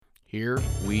Here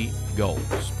we go.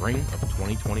 Spring of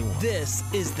 2021. This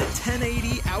is the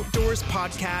 1080 Outdoors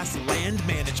Podcast Land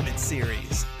Management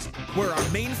Series, where our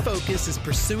main focus is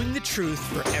pursuing the truth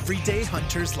for everyday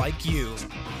hunters like you.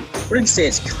 I wouldn't say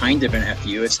it's kind of an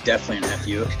FU. It's definitely an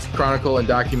FU. Chronicle and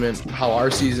document how our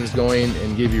season's going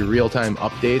and give you real-time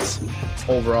updates,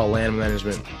 overall land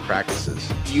management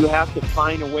practices. You have to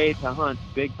find a way to hunt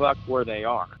big buck where they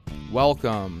are.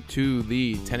 Welcome to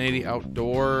the 1080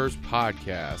 Outdoors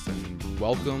Podcast, and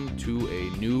welcome to a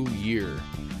new year.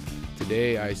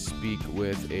 Today I speak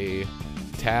with a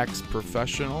tax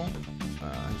professional.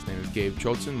 His name is Gabe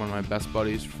Choatzen, one of my best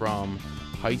buddies from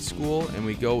high school, and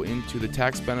we go into the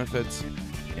tax benefits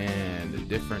and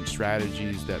different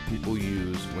strategies that people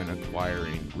use when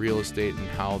acquiring real estate and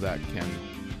how that can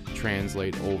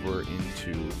translate over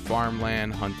into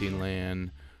farmland, hunting land,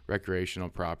 recreational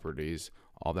properties,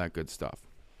 all that good stuff.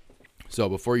 So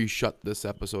before you shut this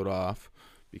episode off,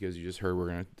 because you just heard we're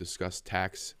going to discuss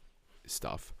tax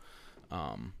stuff,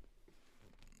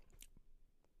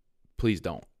 please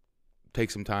don't.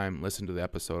 Take some time, listen to the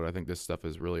episode. I think this stuff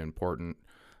is really important.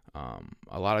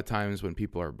 A lot of times when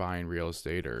people are buying real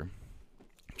estate or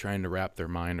trying to wrap their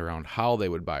mind around how they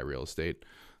would buy real estate,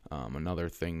 another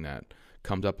thing that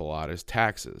comes up a lot is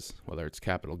taxes, whether it's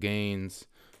capital gains,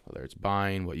 whether it's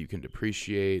buying, what you can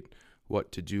depreciate,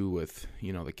 what to do with,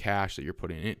 the cash that you're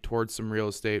putting in towards some real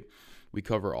estate. We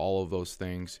cover all of those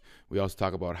things. We also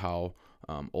talk about how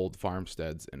old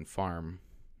farmsteads and farm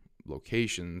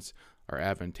locations are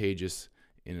advantageous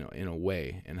in a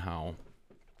way, and how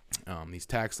these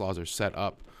tax laws are set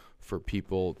up for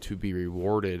people to be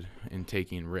rewarded in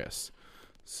taking risks.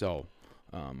 So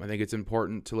I think it's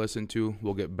important to listen to.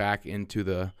 We'll get back into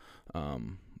the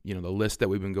the list that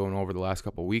we've been going over the last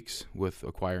couple of weeks with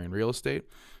acquiring real estate.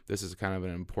 This is kind of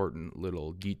an important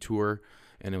little detour,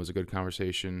 and it was a good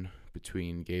conversation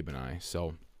between Gabe and I.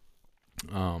 So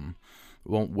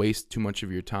won't waste too much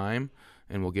of your time,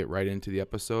 and we'll get right into the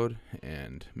episode.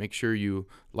 And make sure you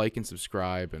like and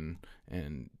subscribe and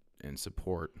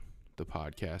support the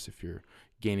podcast if you're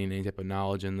gaining any type of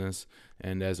knowledge in this.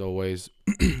 And as always,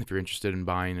 if you're interested in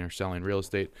buying or selling real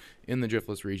estate in the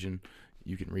Driftless region,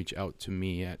 you can reach out to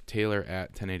me at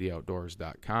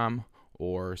taylor@1080outdoors.com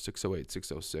or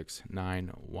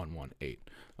 608-606-9118.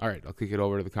 All right, I'll kick it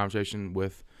over to the conversation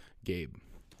with Gabe.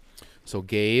 So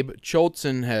Gabe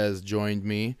Choatzen has joined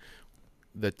me,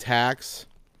 the tax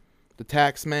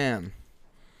man.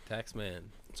 Tax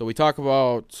man. So we talk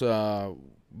about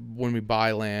when we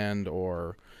buy land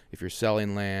or if you're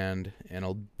selling land, and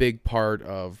a big part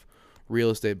of real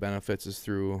estate benefits is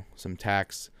through some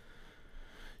tax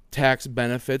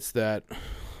benefits that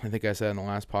I think I said in the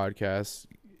last podcast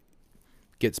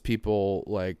gets people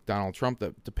like Donald Trump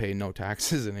to pay no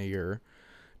taxes in a year,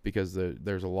 because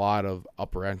there's a lot of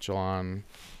upper echelon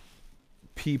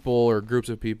people or groups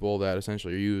of people that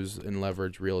essentially use and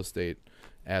leverage real estate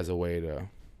as a way to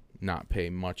not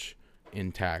pay much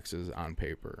in taxes on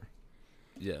paper.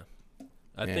 Yeah.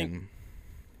 I think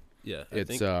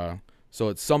so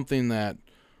it's something that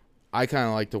I kind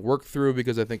of like to work through,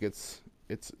 because I think it's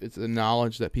a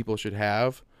knowledge that people should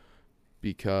have,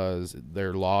 because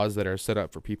they're laws that are set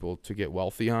up for people to get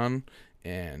wealthy on.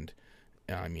 And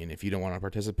I mean, if you don't want to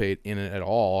participate in it at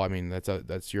all, I mean,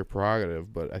 that's your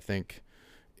prerogative. But I think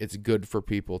it's good for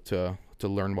people to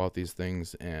learn about these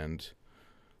things and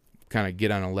kind of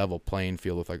get on a level playing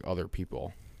field with like other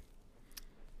people.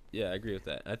 Yeah, I agree with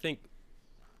that. I think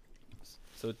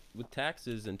so with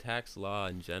taxes and tax law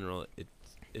in general,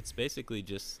 it's basically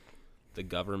just the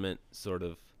government sort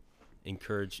of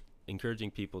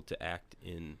encouraging people to act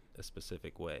in a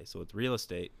specific way. So with real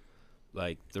estate,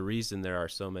 like the reason there are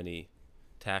so many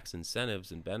tax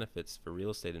incentives and benefits for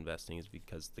real estate investing is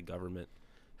because the government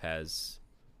has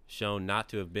shown not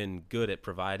to have been good at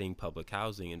providing public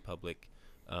housing and public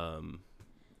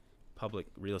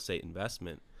real estate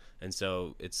investment. And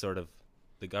so it's sort of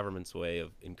the government's way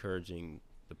of encouraging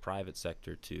the private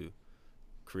sector to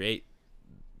create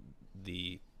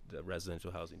the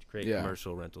residential housing, to create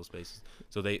commercial rental spaces.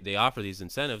 So they offer these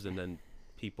incentives, and then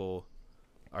people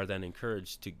are then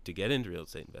encouraged to get into real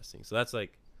estate investing. So that's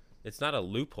like, it's not a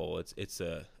loophole. It's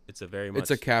a very much,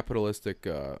 it's a capitalistic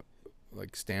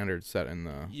like standard set in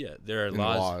the there are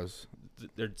laws.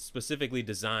 They're specifically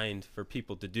designed for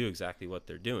people to do exactly what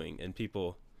they're doing, and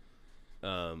people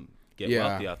get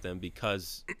wealthy off them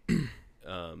because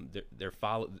they're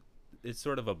it's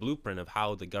sort of a blueprint of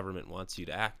how the government wants you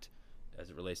to act as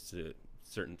it relates to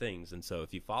certain things. And so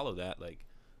if you follow that, like,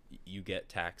 you get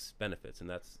tax benefits, and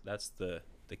that's the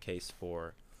case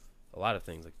for a lot of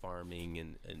things like farming,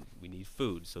 and we need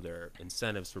food. So there are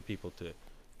incentives for people to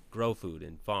grow food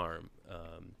and farm,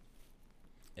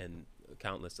 and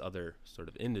countless other sort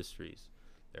of industries.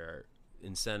 There are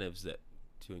incentives that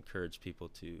to encourage people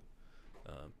to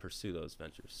pursue those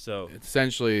ventures. So it's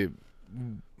essentially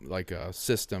like a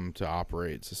system to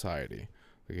operate society.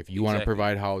 Like if you want to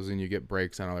provide housing, you get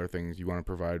breaks on other things. You want to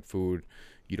provide food,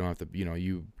 you don't have to,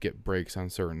 you get breaks on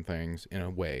certain things in a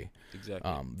way.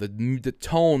 Exactly. The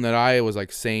tone that I was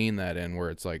like saying that in, where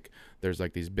it's like there's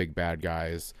like these big bad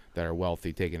guys that are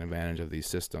wealthy taking advantage of these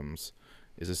systems,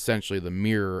 is essentially the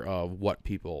mirror of what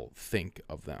people think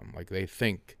of them. Like they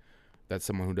think that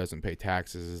someone who doesn't pay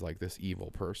taxes is like this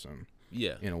evil person.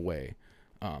 Yeah. In a way.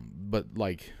 But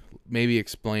like maybe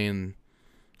explain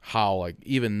how, like,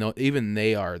 even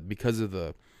they are, because of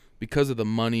the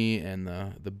money and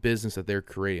the business that they're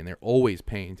creating, they're always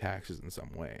paying taxes in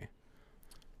some way.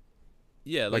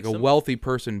 Yeah, like a wealthy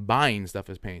person buying stuff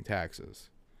is paying taxes.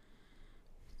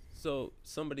 So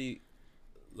somebody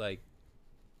like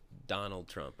Donald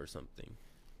Trump or something,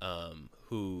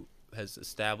 who has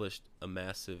established a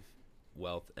massive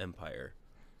wealth empire,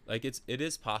 like it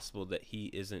is possible that he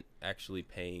isn't actually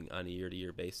paying on a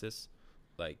year-to-year basis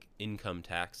like income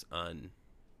tax on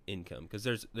income, because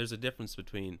there's a difference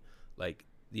between like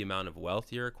the amount of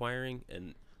wealth you're acquiring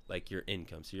and like your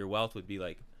income. So your wealth would be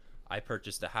like, I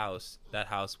purchased a house, that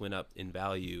house went up in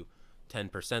value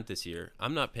 10% this year.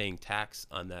 I'm not paying tax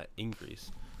on that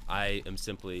increase. I am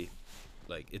simply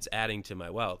like, it's adding to my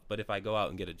wealth. But if I go out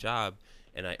and get a job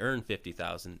and I earn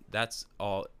 $50,000, that's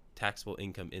all taxable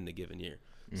income in the given year.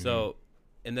 Mm-hmm. So,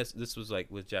 and this was like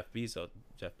with Jeff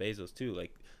Bezos too.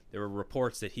 Like there were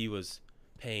reports that he was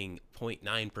paying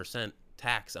 0.9%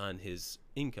 tax on his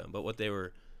income. But what they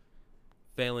were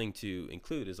failing to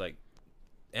include is like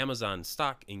Amazon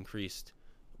stock increased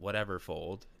whatever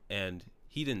fold, and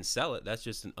he didn't sell it. That's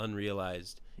just an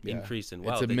unrealized increase in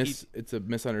wealth. It's a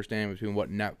misunderstanding between what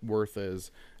net worth is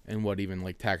and what even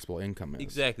like taxable income is.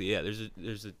 Exactly. Yeah. It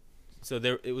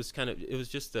was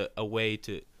just a way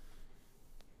to,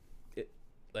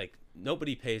 like,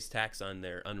 nobody pays tax on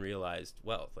their unrealized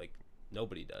wealth. Like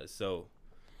nobody does. So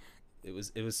it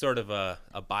was sort of a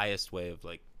biased way of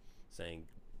like saying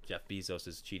Jeff Bezos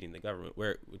is cheating the government,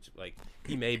 which like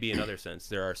he may be in other sense.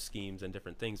 There are schemes and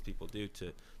different things people do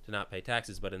to not pay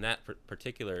taxes, but in that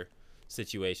particular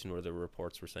situation where the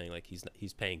reports were saying like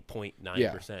he's paying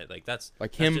 0.9%, like that's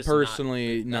like him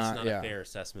personally, not a fair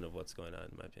assessment of what's going on,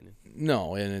 in my opinion.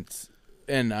 No,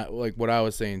 and like what I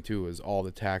was saying too is all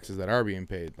the taxes that are being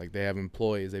paid. Like they have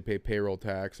employees, they pay payroll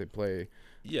tax, they pay.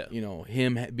 Yeah.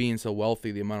 Him being so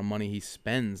wealthy, the amount of money he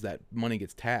spends, that money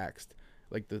gets taxed.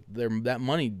 Like that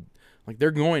money, like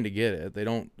they're going to get it. They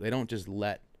don't just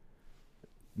let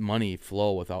money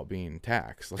flow without being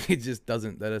taxed. Like it just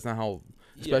doesn't. That is not how.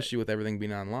 Especially with everything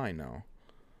being online now.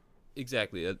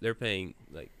 Exactly, they're paying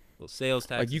like sales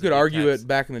tax. Like you could argue it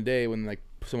back in the day when like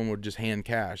someone would just hand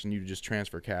cash and you just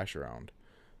transfer cash around.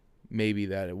 Maybe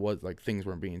that it was like things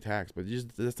weren't being taxed, but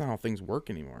that's not how things work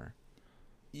anymore.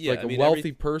 Yeah, like a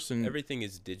wealthy person. Everything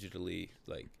is digitally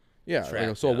like. Yeah,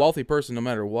 like, so a wealthy person, no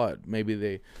matter what,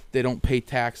 maybe they don't pay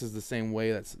taxes the same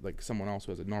way that's like someone else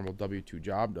who has a normal W-2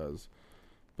 job does,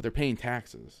 but they're paying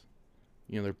taxes.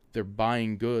 They're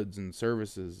buying goods and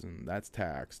services, and that's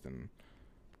taxed, and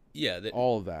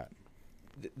all of that.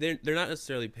 They're not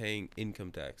necessarily paying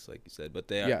income tax, like you said, but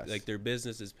they are like their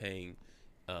business is paying.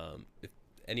 If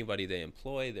anybody they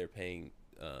employ, they're paying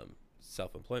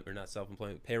self-employment or not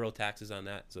self-employment payroll taxes on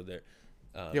that. So they're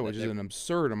which is an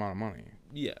absurd amount of money.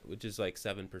 Yeah, which is like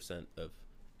 7% of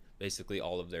basically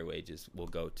all of their wages will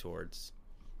go towards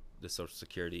the Social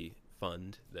Security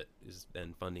fund that is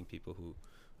then funding people who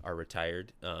are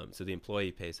retired. So the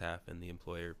employee pays half and the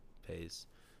employer pays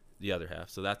the other half.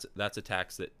 So that's a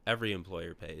tax that every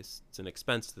employer pays. It's an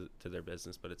expense to their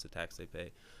business, but it's a tax they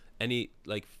pay. The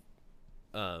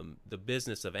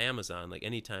business of Amazon, like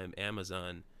anytime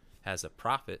Amazon has a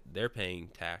profit, they're paying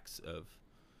tax of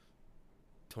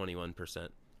 21%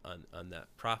 on that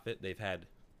profit. They've had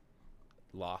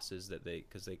losses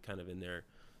because they kind of in their,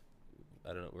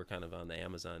 I don't know, we're kind of on the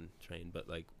Amazon train, but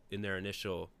like in their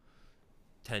initial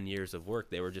 10 years of work,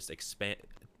 they were just expanding,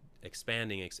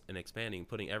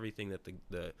 putting everything that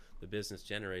the business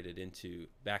generated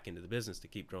back into the business to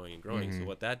keep growing and growing. Mm-hmm. So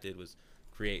what that did was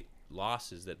create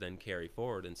losses that then carry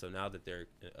forward. And so now that they're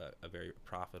a very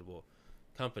profitable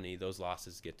company, those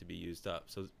losses get to be used up.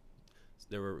 So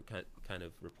there were kind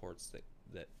of reports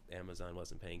that Amazon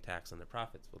wasn't paying tax on their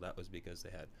profits. Well, that was because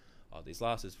they had all these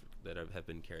losses that have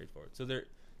been carried forward. So there's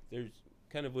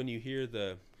kind of, when you hear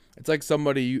it's like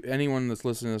anyone that's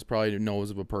listening to this probably knows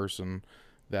of a person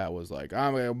that was like,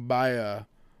 I'm gonna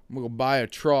buy a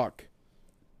truck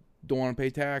don't want to pay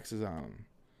taxes on them.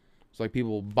 It's like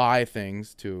people buy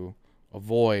things to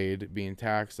avoid being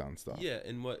taxed on stuff. Yeah,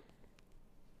 and what,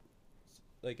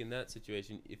 like in that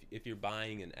situation, if you're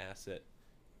buying an asset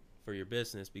for your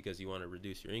business because you want to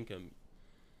reduce your income,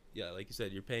 yeah, like you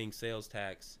said, you're paying sales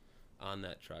tax on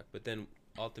that truck, but then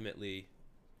ultimately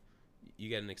you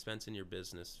get an expense in your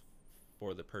business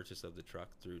for the purchase of the truck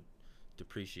through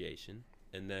depreciation,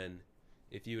 and then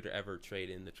if you would ever trade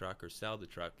in the truck or sell the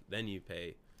truck, then you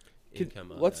pay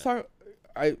income on Let's that.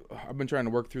 talk. I've been trying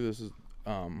to work through this.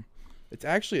 It's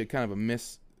actually it's kind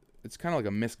of like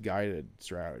a misguided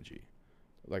strategy.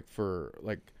 Like for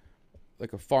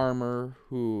like a farmer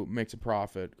who makes a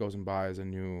profit goes and buys a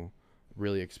new,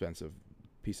 really expensive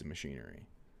piece of machinery.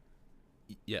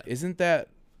 Yeah. Isn't it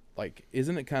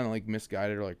kind of like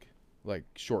misguided or like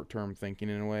short-term thinking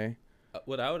in a way?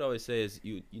 What I would always say is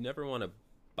you never want to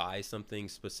buy something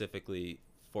specifically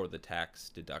for the tax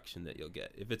deduction that you'll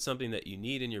get. If it's something that you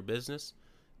need in your business,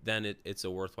 then it's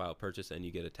a worthwhile purchase and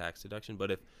you get a tax deduction.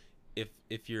 But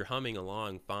if you're humming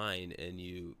along fine and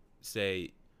you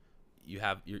say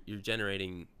you're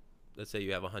generating, let's say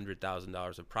you have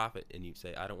 $100,000 of profit and you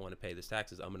say, I don't want to pay this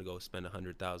taxes, I'm going to go spend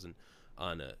 $100,000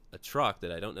 on a truck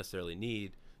that I don't necessarily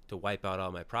need to wipe out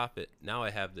all my profit. Now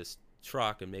I have this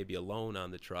truck and maybe a loan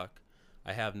on the truck.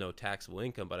 I have no taxable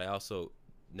income, but I also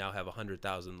now have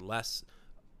 $100,000 less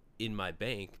in my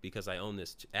bank because I own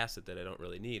this asset that I don't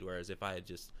really need. Whereas if I had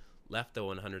just left the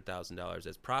 $100,000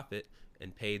 as profit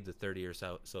and paid the 30 or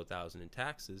so thousand in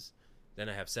taxes, then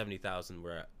I have 70,000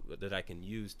 that I can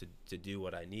use to do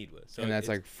what I need with. So and that's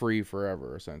like free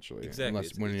forever, essentially. Exactly.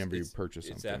 Unless whenever you purchase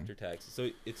it's something. after taxes. So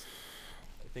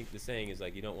I think the saying is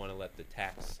like you don't want to let the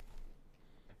tax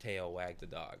tail wag the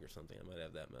dog or something. I might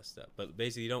have that messed up. But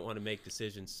basically you don't want to make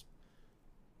decisions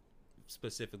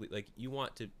specifically, like you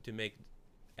want to make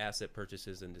asset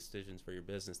purchases and decisions for your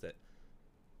business that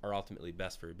are ultimately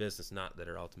best for your business, not that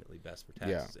are ultimately best for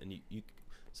taxes. Yeah. And you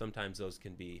sometimes those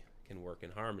can work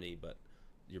in harmony, but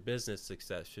your business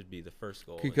success should be the first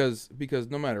goal. Because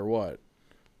no matter what,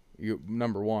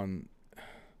 number one,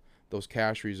 those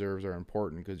cash reserves are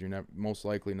important because you're most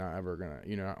likely not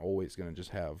always gonna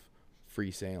just have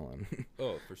free sailing.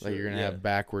 Oh, for sure. Like you're gonna have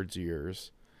backwards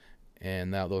years, and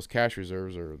now those cash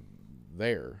reserves are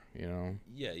there.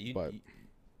 Yeah,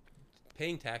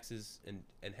 paying taxes and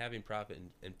having profit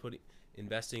and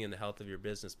investing in the health of your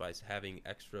business by having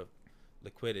extra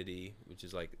liquidity, which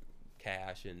is like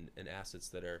cash and assets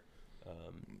that are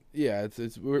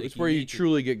it's where you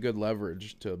truly get good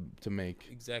leverage to make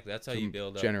exactly. That's how you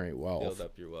generate wealth. Build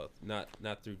up your wealth, not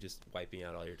through just wiping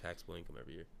out all your taxable income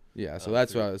every year. Yeah, so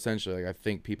that's what essentially, like,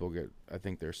 I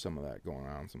think there's some of that going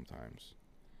on sometimes.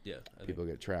 Yeah, people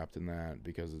get trapped in that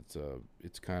because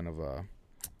it's kind of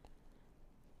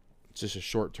it's just a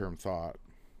short-term thought,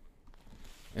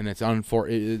 and it's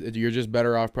you're just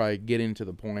better off probably getting to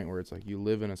the point where it's like you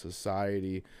live in a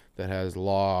society that has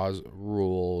laws,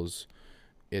 rules.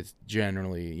 It's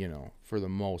generally, for the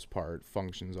most part,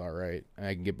 functions all right. And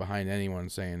I can get behind anyone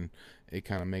saying it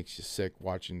kind of makes you sick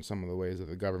watching some of the ways that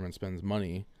the government spends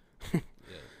money. Yeah.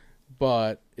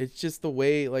 But it's just the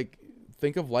way, like,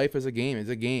 think of life as a game. It's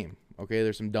a game, okay?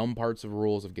 There's some dumb parts of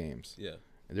rules of games. Yeah.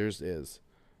 There is.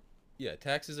 Yeah,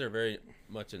 taxes are very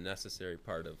much a necessary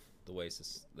part of the way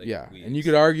and you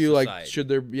could argue, society. like, should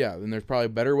there, then there's probably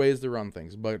better ways to run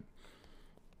things, but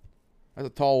that's a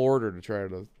tall order to try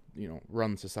to,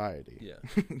 run society. Yeah.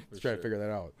 Let's try to figure that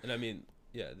out. And I mean,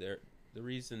 yeah, the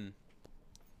reason,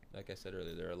 like I said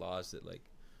earlier, there are laws that, like,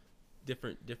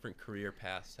 different career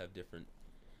paths have different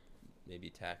maybe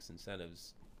tax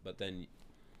incentives, but then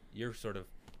you're sort of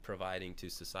providing to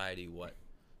society what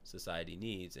society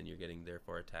needs, and you're getting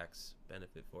therefore a tax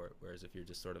benefit for it. Whereas if you're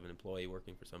just sort of an employee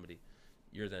working for somebody,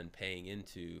 you're then paying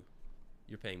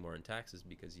more in taxes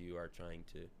because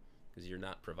you're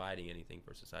not providing anything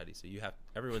for society. So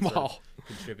everyone's sort of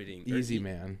contributing. Easy,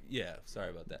 man. Yeah, sorry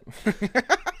about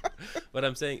that. But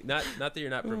I'm saying not that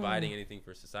you're not providing anything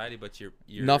for society, but you're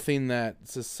nothing that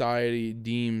society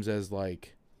deems as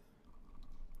like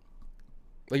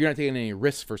you're not taking any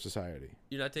risks for society.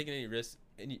 You're not taking any risks,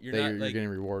 and you're getting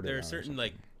rewarded. There are certain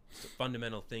like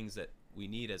fundamental things that we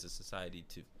need as a society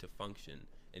to function,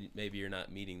 and maybe you're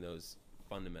not meeting those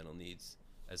fundamental needs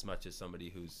as much as somebody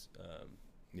who's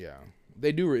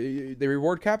they do they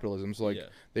reward capitalism. So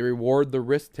they reward the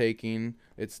risk taking.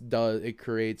 It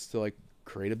creates to like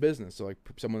create a business. So like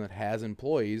someone that has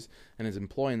employees and is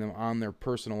employing them on their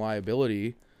personal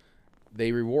liability,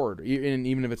 they reward. And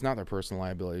even if it's not their personal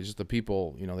liability, it's just the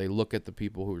people, they look at the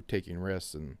people who are taking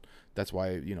risks, and that's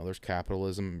why, there's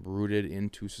capitalism rooted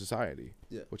into society.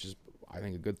 Yeah. Which is, I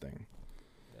think, a good thing.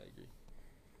 Yeah, I agree.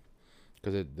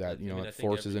 because it I mean, I it think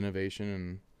forces innovation.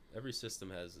 And every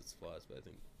system has its flaws, but I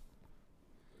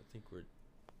think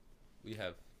we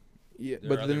have. yeah,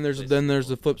 There are but other then there's places then to there's go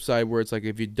the with flip side where it's like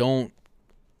if you don't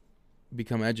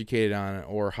become educated on it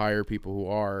or hire people who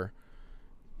are,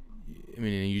 I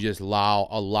mean, you just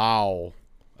allow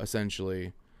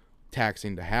essentially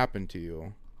taxing to happen to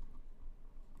you.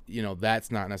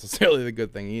 That's not necessarily the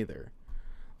good thing either.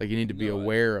 Like you need to be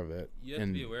aware of it. You have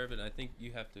to be aware of it. And I think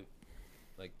you have to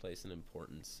like place an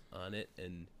importance on it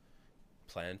and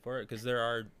plan for it, because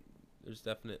there's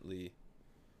definitely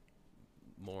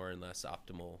more and less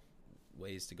optimal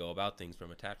ways to go about things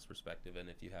from a tax perspective. And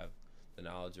if you have the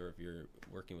knowledge, or if you're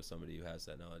working with somebody who has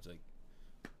that knowledge,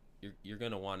 like you're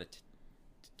going to want it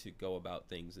to go about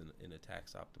things in a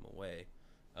tax optimal way.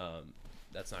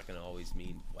 That's not going to always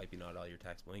mean wiping out all your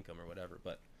taxable income or whatever,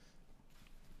 but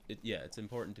it's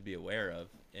important to be aware of,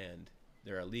 and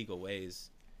there are legal ways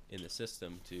in the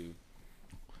system to.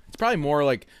 It's probably more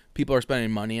like people are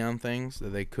spending money on things that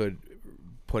they could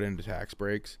put into tax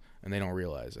breaks and they don't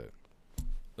realize it.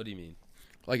 What do you mean?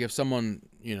 Like if someone,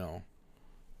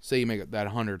 say you make that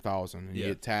 100,000 and you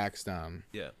get taxed on,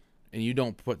 and you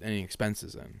don't put any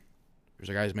expenses in. There's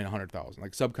a guy who's made 100,000.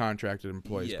 Like subcontracted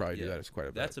employees probably do that as quite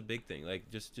a bit. That's a big thing.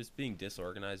 Like just being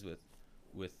disorganized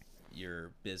with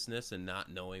your business and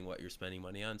not knowing what you're spending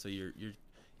money on. So you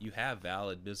have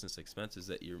valid business expenses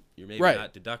that you're maybe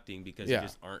not deducting because you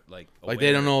just aren't like aware. Like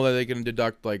they don't know that they can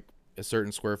deduct like a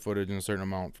certain square footage and a certain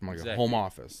amount from like a home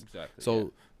office. Exactly.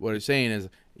 So what it's saying is,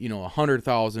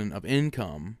 100,000 of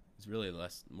income. It's really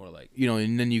more like.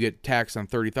 And then you get taxed on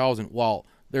 30,000. Well,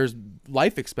 there's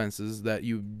life expenses that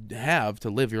you have to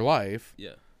live your life.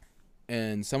 Yeah.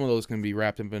 And some of those can be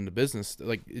wrapped up into business.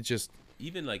 Like it's just.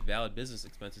 Even like valid business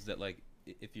expenses that like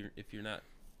if you're not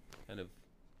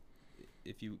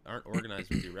if you aren't organized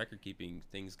with your record keeping,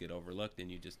 things get overlooked and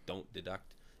you just don't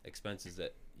deduct expenses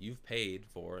that you've paid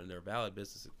for and they're valid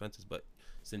business expenses, but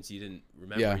since you didn't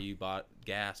remember you bought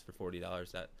gas for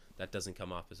 $40, that doesn't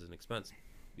come off as an expense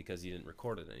because you didn't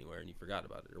record it anywhere and you forgot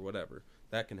about it or whatever.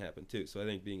 That can happen too. So I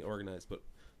think being organized, but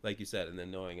like you said, and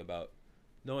then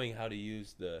knowing how to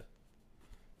use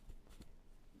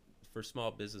for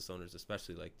small business owners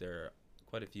especially, like there are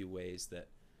quite a few ways that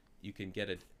you can get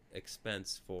an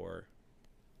expense for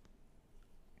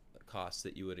costs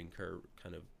that you would incur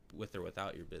kind of with or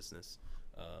without your business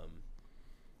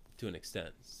to an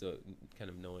extent. So kind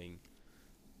of knowing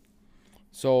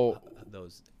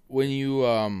those. When you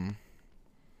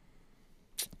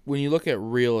look at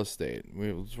real estate,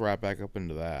 let's wrap back up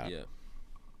into that. Yeah.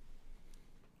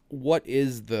 What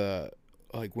is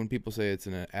when people say it's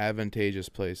an advantageous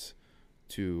place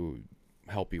to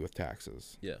help you with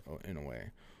taxes? Yeah. In a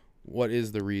way, what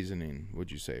is the reasoning? Would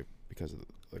you say because of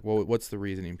what's the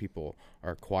reasoning people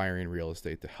are acquiring real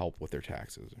estate to help with their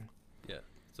taxes? Yeah.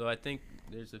 So I think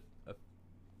there's a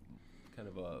kind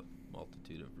of a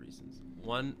multitude of reasons.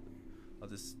 One, I'll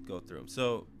just go through them.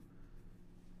 So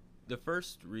the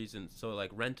first reason,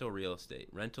 like rental real estate,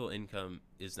 rental income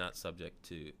is not subject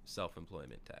to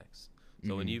self-employment tax.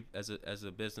 So when you, as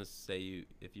a business, say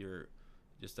if you're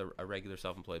just a regular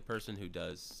self-employed person who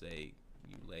does, say,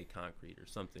 you lay concrete or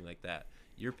something like that,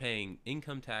 you're paying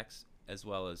income tax as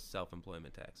well as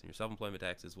self-employment tax. And your self-employment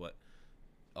tax is what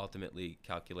ultimately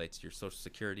calculates your Social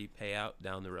Security payout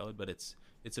down the road. But it's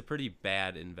a pretty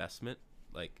bad investment.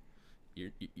 Like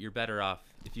you're better off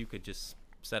if you could just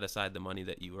set aside the money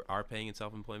that you are paying in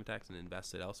self-employment tax and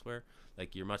invest it elsewhere.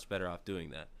 Like you're much better off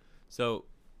doing that. So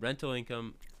rental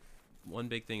income, one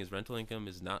big thing is rental income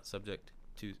is not subject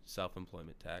to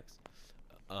self-employment tax.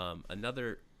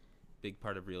 Another big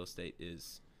part of real estate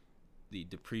is the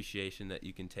depreciation that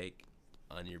you can take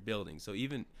on your building. So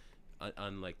even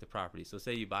on like the property. So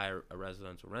say you buy a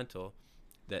residential rental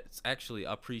that's actually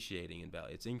appreciating in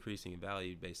value. It's increasing in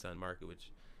value based on market,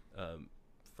 which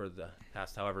for the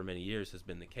past however many years has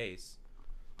been the case.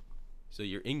 So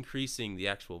you're increasing the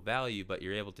actual value, but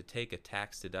you're able to take a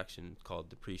tax deduction called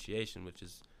depreciation, which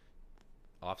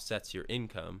offsets your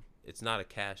income. It's not a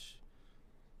cash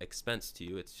expense to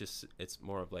you. It's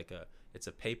more of like it's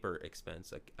a paper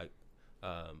expense,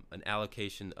 an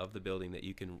allocation of the building that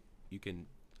you can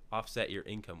offset your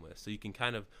income with. So you can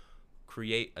kind of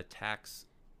create a tax.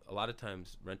 A lot of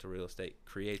times rental real estate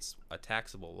creates a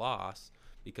taxable loss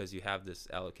because you have this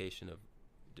allocation of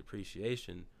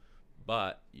depreciation,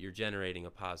 but you're generating a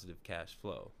positive cash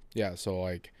flow. Yeah, so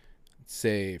like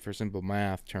say for simple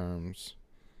math terms,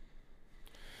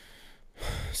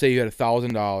 say you had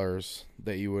 $1,000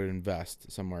 that you would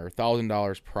invest somewhere,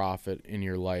 $1,000 profit in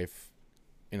your life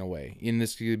in a way. And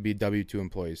this could be W-2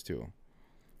 employees too.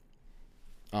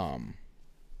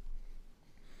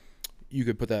 you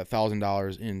could put that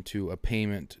 $1,000 into a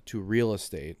payment to real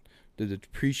estate. The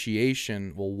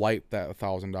depreciation will wipe that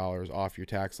 $1,000 off your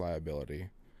tax liability,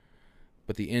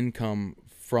 but the income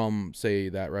from, say,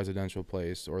 that residential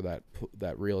place or that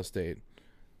real estate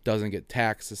doesn't get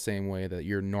taxed the same way that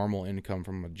your normal income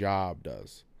from a job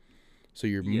does. So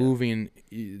you're moving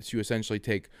to essentially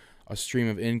take a stream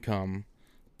of income,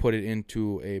 put it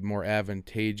into a more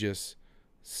advantageous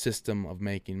system of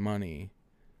making money,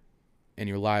 and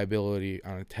your liability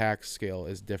on a tax scale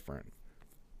is different.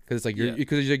 Because it's like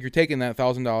you're taking that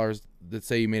 $1,000. Let's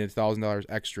say you made $1,000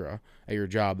 extra at your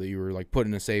job that you were like put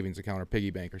in a savings account or piggy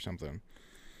bank or something,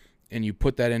 and you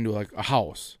put that into like a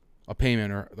house, a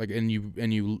payment, or like and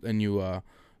you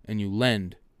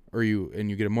lend or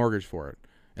you get a mortgage for it,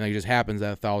 and it just happens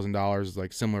that $1,000 is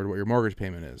like similar to what your mortgage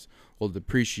payment is. Well, the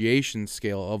depreciation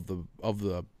scale of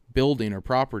the building or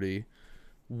property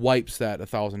wipes that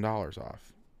 $1,000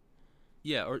 off.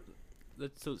 Yeah, or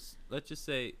let's just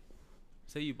say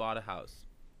you bought a house.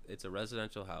 It's a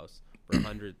residential house for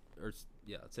let's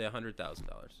say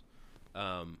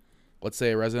 $100,000. Let's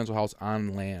say a residential house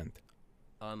on land.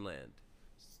 On land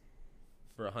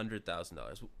for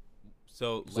 $100,000.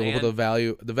 So we'll put the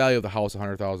value of the house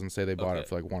 $100,000. Say they bought it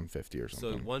for like $150 or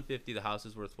something. So $150, the house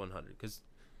is worth $100 because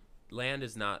land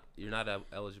is not, you're not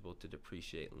eligible to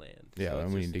depreciate land. Yeah, so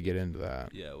and we need to get into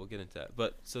that. Yeah, we'll get into that.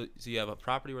 But so you have a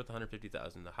property worth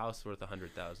 $150,000, the house worth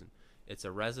 $100,000. It's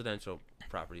a residential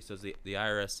property. So the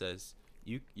IRS says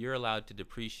you're allowed to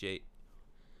depreciate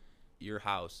your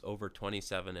house over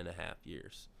 27 and a half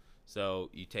years. So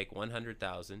you take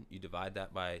 100,000, you divide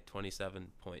that by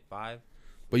 27.5.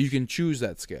 But you can choose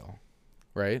that scale,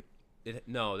 right?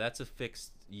 No, that's a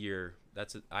fixed year.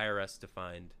 That's an IRS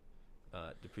defined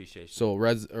depreciation. So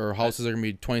houses are gonna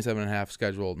be 27 and a half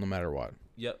scheduled no matter what.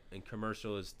 Yep, and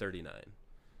commercial is 39,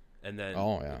 and then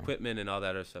equipment and all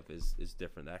that other stuff is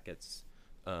different. That gets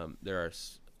there are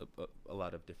a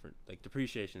lot of different, like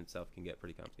depreciation itself can get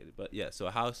pretty complicated. But yeah, so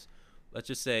a house, let's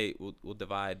just say we'll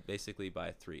divide basically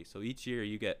by 3. So each year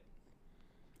you get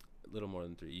a little more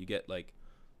than 3. You get like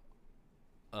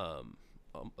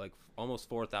almost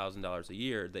 $4,000 a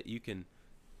year that you can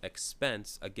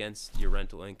expense against your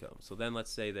rental income. So then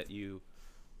let's say that you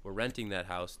were renting that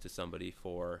house to somebody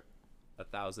for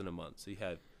 $1,000 a month. So you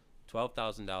had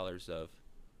 $12,000 of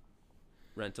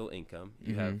rental income.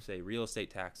 You have, say, real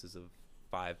estate taxes of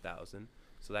 $5,000.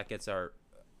 So that gets our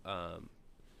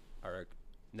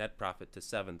net profit to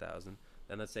 $7,000.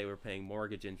 Then let's say we're paying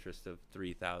mortgage interest of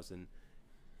 $3,000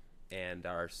 and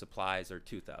our supplies are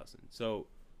 $2,000. So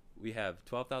we have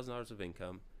 $12,000 of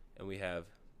income and we have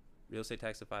real estate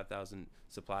tax of $5,000,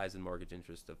 supplies and mortgage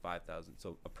interest of $5,000.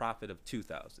 So a profit of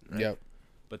 $2,000, right? Yep.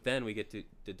 But then we get to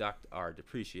deduct our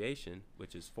depreciation,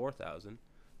 which is $4,000.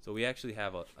 So we actually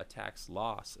have a tax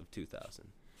loss of $2,000.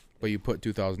 But you put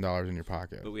 $2,000 in your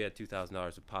pocket. But we had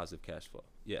 $2,000 of positive cash flow.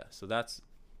 Yeah. So that's,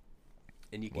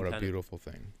 and you can what a beautiful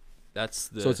thing.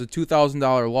 That's so it's a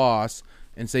 $2,000 loss,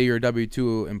 and say you're a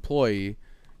W-2 employee,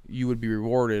 you would be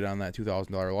rewarded on that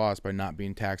 $2,000 loss by not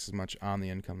being taxed as much on the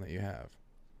income that you have.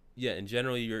 Yeah, and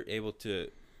generally you're able to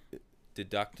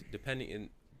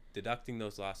deducting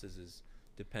those losses is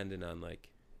dependent on like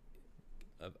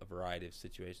a variety of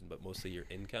situations, but mostly your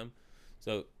income.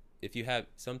 So if you have,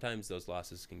 sometimes those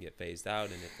losses can get phased out,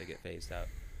 and if they get phased out,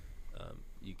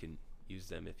 you can use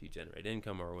them if you generate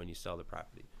income or when you sell the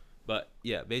property. But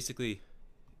yeah, basically,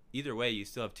 either way, you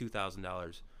still have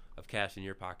 $2,000 of cash in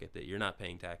your pocket that you're not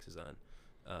paying taxes on,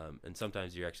 and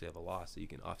sometimes you actually have a loss that you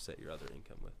can offset your other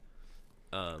income with.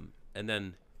 And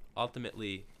then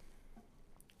ultimately,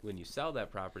 when you sell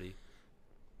that property,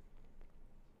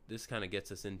 this kind of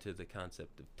gets us into the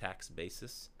concept of tax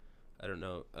basis. I don't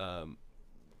know.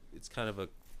 It's kind of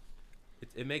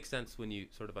it makes sense when you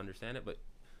sort of understand it, but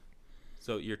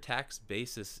so your tax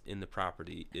basis in the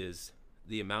property is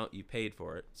the amount you paid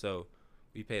for it. So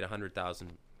we paid $100,000.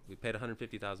 We paid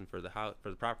 $150,000 for the house, for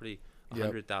the property,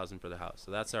 $100,000 for the house.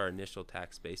 So that's our initial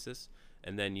tax basis,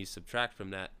 and then you subtract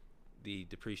from that the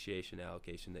depreciation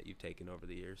allocation that you've taken over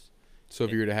the years. So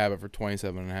if you were to have it for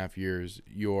 27 and a half years,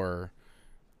 you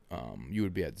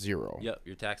would be at zero. Yep,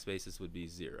 your tax basis would be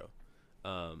zero.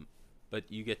 But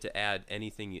you get to add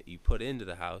anything you put into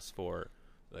the house for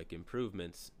like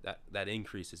improvements, that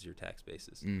increases your tax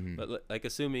basis. Mm-hmm. But like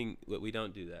assuming we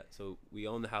don't do that. So we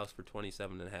own the house for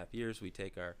 27 and a half years. We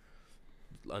take our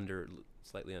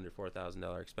slightly under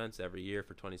 $4,000 expense every year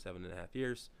for 27 and a half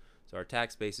years. So our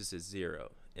tax basis is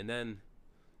zero. And then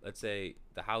let's say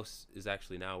the house is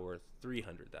actually now worth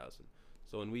 $300,000.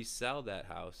 So when we sell that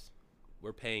house,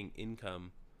 we're paying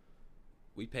income.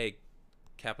 We pay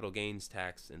capital gains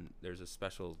tax, and there's a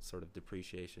special sort of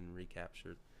depreciation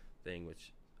recapture thing,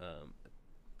 which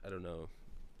I don't know,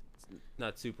 it's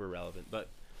not super relevant, but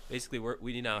basically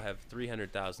we now have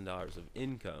 $300,000 of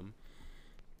income,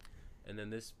 and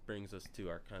then this brings us to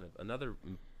our kind of another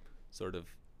sort of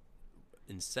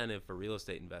incentive for real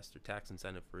estate investors, tax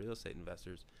incentive for real estate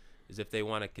investors, is if they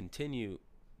want to continue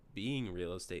being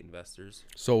real estate investors.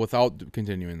 So without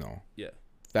continuing though, Yeah.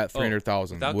 that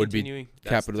 300,000 Without would be continuing, that's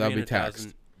capital. That would be 300,000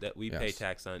 taxed. that we pay Yes.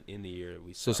 tax on in the year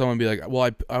we So sell. someone would be like,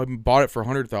 well, I bought it for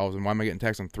 100,000. Why am I getting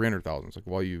taxed on 300,000? It's like,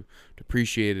 well, you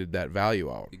depreciated that value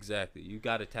out. Exactly. You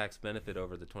got a tax benefit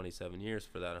over the 27 years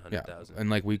for that Yeah, 100,000. and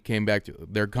like we came back to,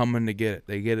 they're coming to get it.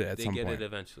 They get it at They some get point. it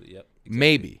eventually. Yep. Exactly.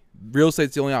 Maybe real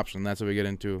estate's the only option. That's what we get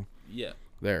into Yeah.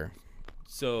 there.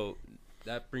 So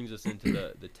that brings us into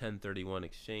the 1031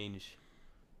 exchange.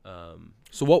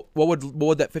 So what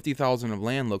would that 50,000 of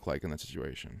land look like in that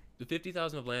situation? The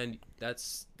 50,000 of land,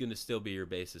 that's gonna still be your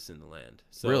basis in the land.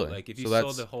 So Really? like if So you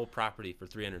that's- sold the whole property for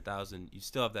 300,000, you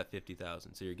still have that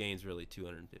 50,000. So your gain's really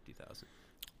 250,000.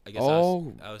 I guess I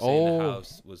was saying the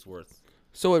house was worth.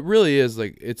 So it really is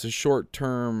like it's a short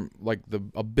term, like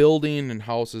a building and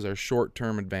houses are short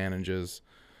term advantages.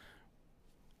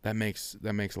 That makes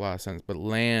a lot of sense. But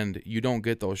land, you don't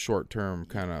get those short term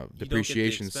kind of You don't get the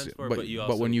depreciation. expense for it, But but you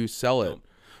but when also you sell it, don't.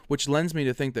 which lends me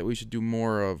to think that we should do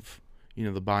more of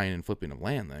the buying and flipping of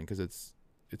land then, because it's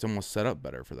almost set up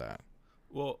better for that.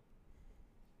 Well,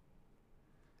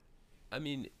 I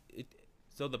mean,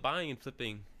 so the buying and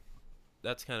flipping,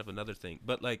 that's kind of another thing.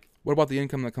 But like What about the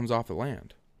income that comes off the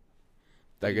land?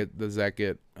 Does that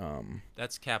get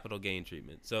that's capital gain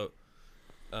treatment. So,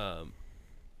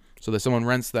 so that someone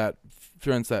rents that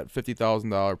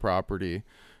 $50,000 property,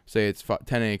 say it's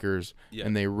 10 acres, Yeah.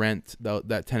 and they rent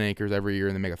that 10 acres every year,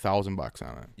 and they make $1,000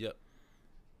 on it. yep.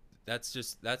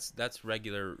 That's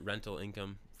regular rental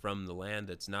income from the land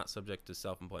that's not subject to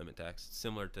self-employment tax,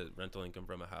 similar to rental income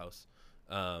from a house.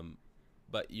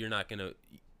 But you're not gonna.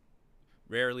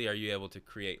 Rarely are you able to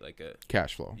create like a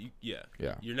Cash flow. yeah.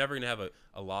 Yeah. You're never gonna have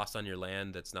a loss on your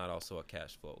land that's not also a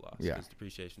cash flow loss. Yeah. Because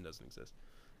depreciation doesn't exist.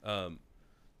 And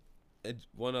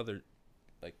one other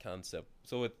like concept.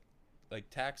 So with like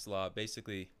tax law,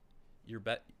 basically,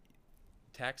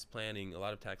 tax planning. A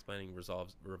lot of tax planning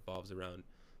revolves around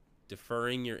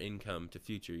deferring your income to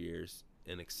future years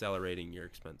and accelerating your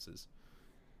expenses.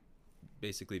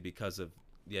 Basically, because of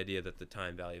the idea that the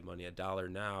time value of money, $1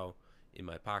 now in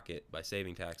my pocket by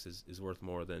saving taxes is worth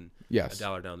more than Yes.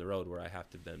 $1 down the road, where I have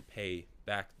to then pay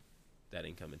back that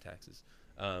income in taxes.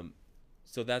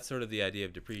 So that's sort of the idea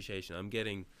of depreciation. I'm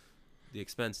getting the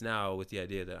expense now with the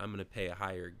idea that I'm going to pay a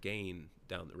higher gain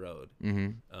down the road.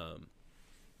 Mm-hmm.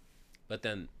 But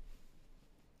then,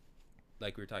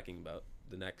 like we were talking about,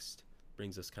 the next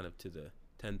brings us kind of to the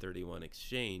 1031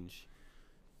 exchange,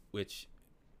 which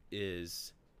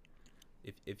is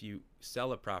if you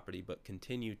sell a property but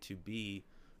continue to be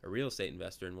a real estate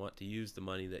investor and want to use the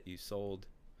money that you sold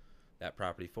that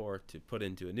property for to put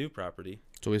into a new property.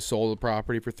 So we sold the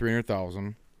property for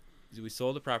 300,000. We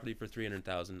sold the property for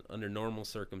 300,000 under normal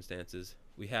circumstances.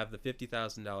 We have the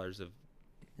 $50,000 of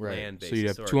land basis. So you'd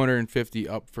have or- 250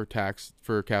 up for tax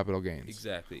for capital gains.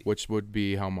 Exactly. Which would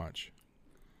be how much?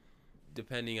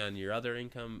 Depending on your other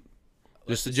income.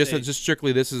 Just let's say-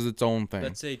 strictly, this is its own thing.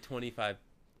 Let's say 25%.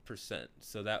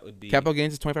 So that would be Capital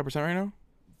gains is 25% right now.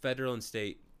 federal and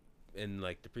state and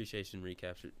like depreciation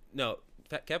recapture. No,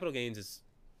 capital gains is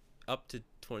up to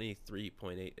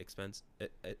 23.8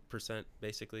 percent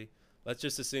basically. Let's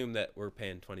just assume that we're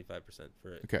paying 25%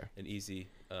 for it. Okay. An easy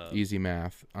Easy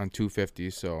math on 250,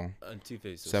 so on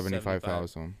 250. So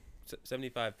 75,000.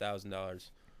 $75,000.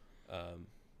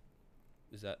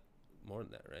 Is that more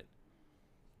than that, right?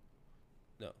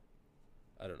 No,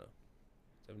 I don't know.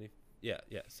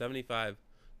 75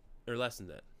 or less than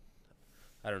that.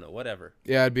 I don't know. Whatever.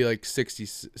 Yeah, it'd be like 60.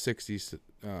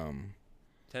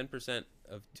 10%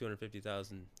 of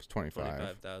 250,000. It's 25.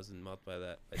 25,000. Multiply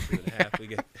that by 2.5.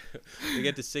 we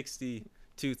get to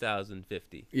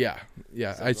 62,050. Yeah. Something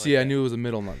I see. like I that. knew it was a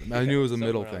middle number. I knew it was a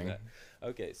middle Something around thing. that.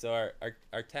 Okay, so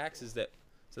our taxes that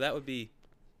would be.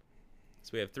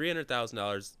 So we have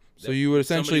 $300,000. So you would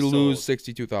essentially lose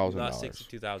 $62,000. Lost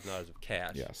 $62,000 of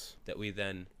cash. Yes. That we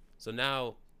then. So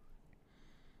now.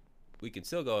 We can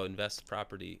still go invest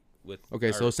property with.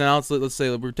 Okay, so now let's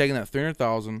say we're taking that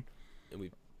 300,000, and we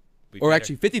or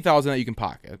actually 50,000 that you can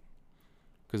pocket,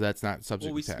 because that's not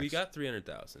subject well, to tax. we got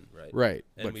 300,000, right? Right,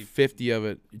 And but 50 of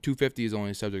it, 250 is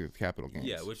only subject to capital gains.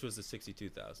 Yeah, which was the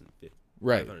 62,000.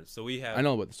 Right. So we have. I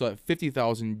know, but so at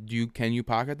 50,000, can you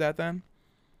pocket that then,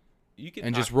 You can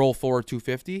and just roll forward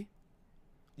 250, or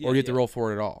do you have to roll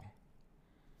forward at all?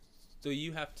 So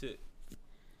you have to.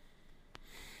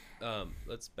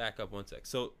 Let's back up one sec.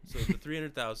 So the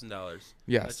 $300,000.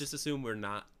 Yes. Let's just assume we're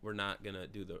not gonna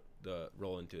do the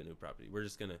roll into a new property. We're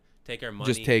just gonna take our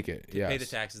money. Just take it. To pay the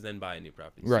taxes, then buy a new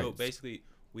property. Right. So basically,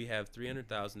 we have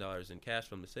 $300,000 in cash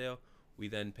from the sale. We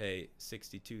then pay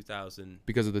 $62,000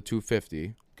 because of the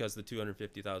 250. because the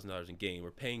 $250,000 in gain.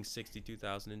 We're paying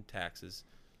 $62,000 in taxes,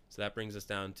 so that brings us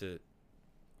down to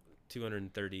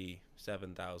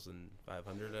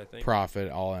 $237,500, I think.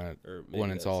 Profit all in it Or maybe when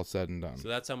it's all said and done. So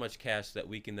that's how much cash that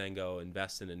we can then go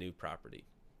invest in a new property.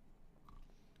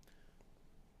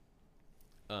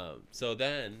 So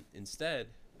then, instead,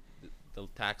 the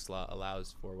tax law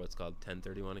allows for what's called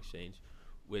 1031 exchange,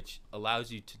 which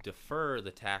allows you to defer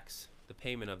the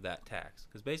payment of that tax.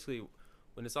 Because basically,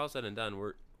 when it's all said and done,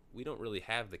 we don't really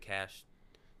have the cash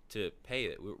to pay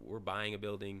it. We're buying a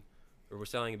building, or we're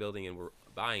selling a building, and we're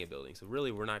buying a building. So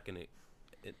really, we're not going to,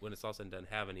 when it's all said and done,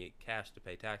 have any cash to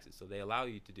pay taxes. So they allow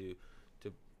you to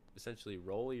essentially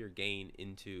roll your gain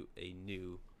into a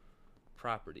new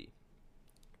property.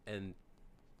 And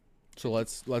So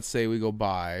let's say we go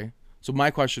buy. So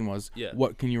my question was, Yeah.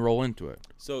 what can you roll into it?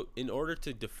 so in order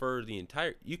to defer the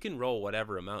entire, you can roll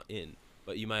whatever amount in,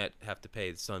 but you might have to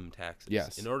pay some taxes.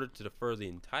 Yes. In order to defer the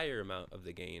entire amount of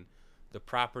the gain, the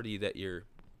property that you're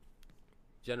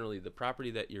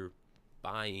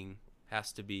buying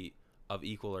has to be of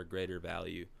equal or greater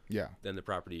value Yeah. than the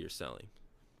property you're selling.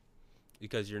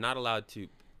 Because you're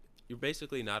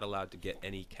basically not allowed to get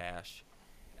any cash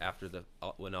after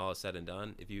when all is said and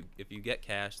done. If you get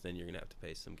cash, then you're gonna have to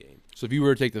pay some gain. So if you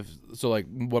were to take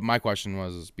what my question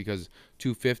was is because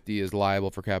 250 is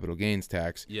liable for capital gains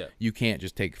tax. Yeah. You can't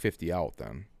just take 50 out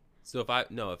then. So if I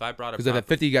brought a Because if that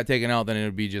property 50 got taken out, then it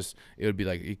would be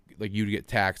like you'd get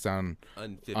taxed on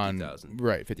on 50,000,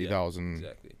 right 50,000.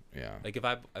 exactly. Yeah. Like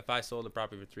if I sold a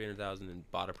property for 300,000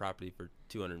 and bought a property for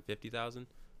 250,000,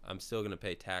 I'm still gonna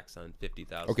pay tax on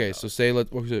 50,000. Okay, so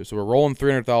so we're rolling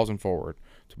 300,000 forward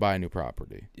to buy a new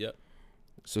property. Yep.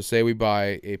 So say we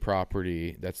buy a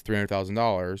property that's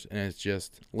 $300,000 and it's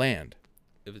just land,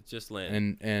 If it's just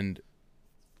land, and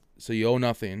so you owe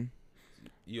nothing.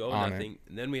 you owe on nothing,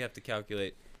 and then we have to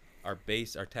calculate our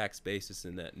tax basis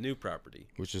in that new property.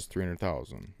 Which is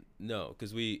 300,000. No,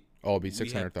 because It'd be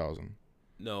 600,000.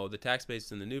 no, the tax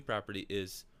basis in the new property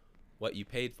is what you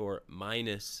paid for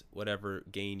minus whatever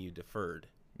gain you deferred.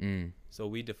 So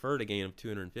we deferred a gain of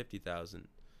 250,000.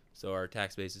 So our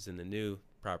tax basis in the new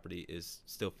property is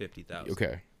still 50,000.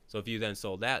 Okay. So if you then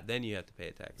sold that, then you have to pay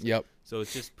a tax. Yep. So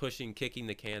it's just kicking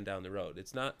the can down the road.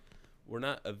 We're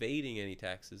not evading any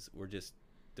taxes. We're just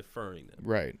deferring them.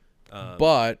 Right.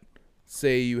 But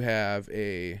say you have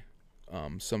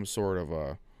some sort of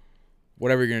a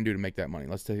whatever you're gonna do to make that money.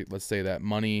 Let's say that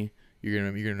money you're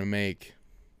gonna make.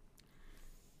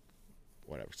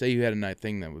 Whatever. Say you had a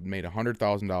thing that would made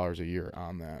 $100,000 a year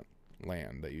on that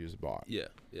land that you just bought. Yeah,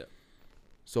 yeah.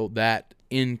 So that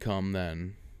income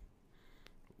then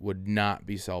would not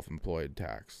be self-employed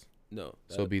tax. No.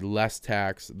 So it'd be less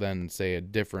tax than say a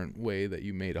different way that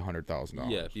you made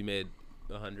 $100,000. Yeah, if you made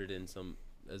 100 in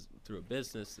through a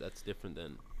business, that's different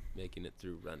than making it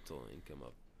through rental income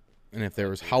up. And if there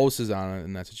was houses on it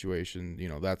in that situation,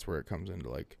 that's where it comes into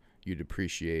like you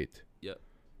depreciate. Yep.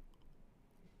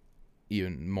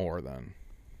 Even more than.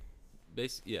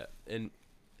 Yeah, and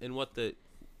what it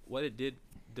did,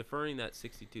 deferring that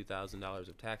 $62,000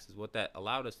 of taxes, what that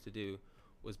allowed us to do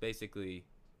was basically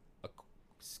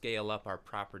scale up our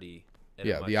property. At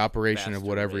a much the operation of faster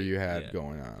whatever rate. you had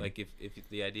going on. Like if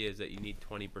the idea is that you need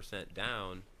 20%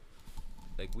 down,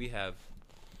 like we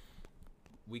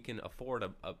can afford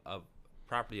a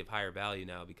property of higher value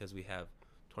now because we have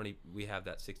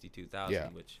that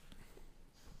 62,000, which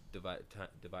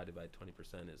divided by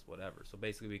 20% is whatever. So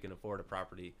basically we can afford a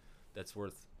property that's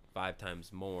worth 5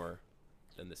 times more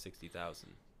than the 60,000.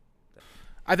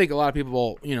 I think a lot of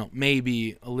people, may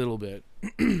be a little bit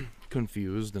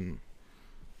confused, and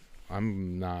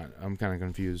I'm kind of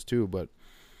confused too, but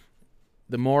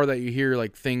the more that you hear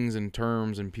like things and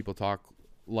terms and people talk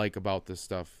like about this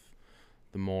stuff,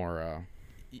 the more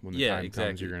when the time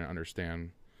comes, you're going to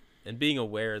understand. And being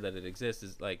aware that it exists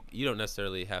is like, you don't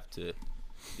necessarily have to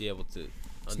be able to.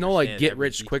 It's no like get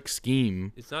rich quick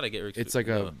scheme. It's not a get rich. It's like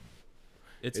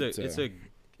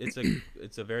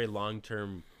it's a very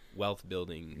long-term wealth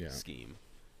building scheme.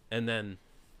 And then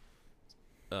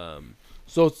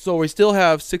so we still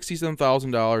have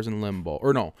 $67,000 in limbo,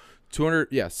 or no,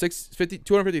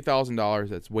 $250,000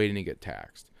 that's waiting to get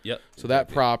taxed. Yep. So that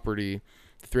property,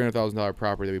 the $300,000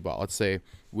 property that we bought, let's say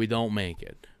we don't make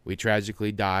it, we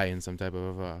tragically die in some type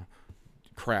of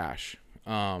crash.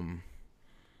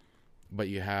 but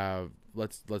you have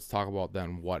let's talk about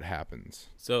then what happens.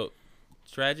 So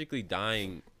tragically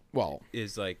dying Well,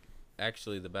 is like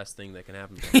actually the best thing that can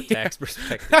happen from a tax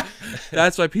perspective.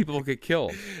 that's why people get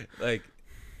killed. Like,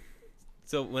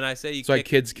 so when I say you That's why kick,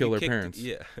 kids kill you their kick- parents.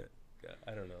 Yeah,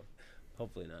 I don't know.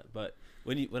 Hopefully not. But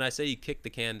when I say you kick the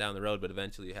can down the road, but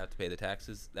eventually you have to pay the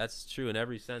taxes, that's true in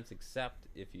every sense except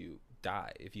if you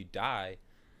die. If you die,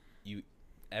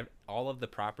 all of the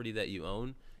property that you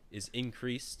own is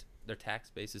increased. Their tax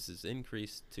basis is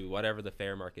increased to whatever the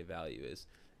fair market value is,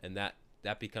 and that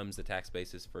becomes the tax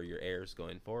basis for your heirs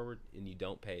going forward, and you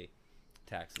don't pay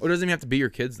taxes. Oh, it doesn't even have to be your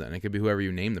kids then. It could be whoever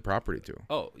you name the property to.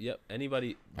 Oh, yep.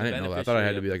 Anybody. I didn't know that. I thought it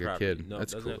had to be like a beneficiary of the kid. property. No, it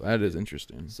That's doesn't cool. have to That be. is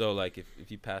interesting. So, like, if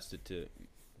you passed it to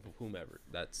whomever,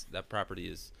 that property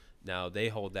is now they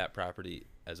hold that property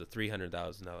as a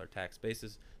 $300,000 tax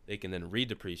basis. They can then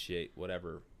redepreciate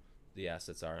whatever the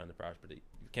assets are on the property.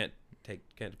 You can't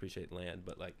depreciate land,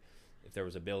 but like if there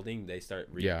was a building, they start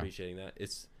Yeah. redepreciating that.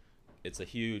 It's a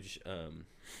huge.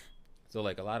 So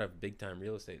like a lot of big time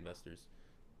real estate investors.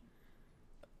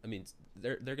 I mean,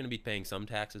 they're going to be paying some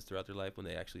taxes throughout their life when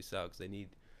they actually sell, because they need.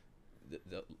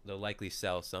 They'll likely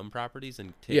sell some properties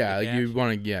and take Yeah, the like cash. you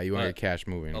want to get But cash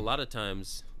moving. A lot of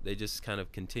times they just kind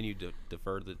of continue to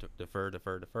defer,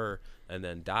 and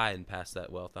then die and pass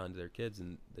that wealth on to their kids,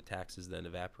 and the taxes then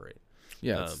evaporate.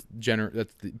 Yeah, it's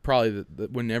that's probably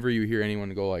whenever you hear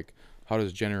anyone go like, "How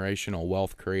does generational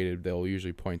wealth created?" They'll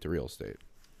usually point to real estate.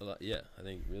 Yeah, I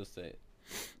think real estate.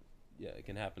 Yeah, it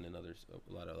can happen in a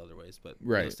lot of other ways, but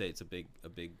Right. real estate's a big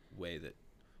way that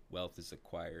wealth is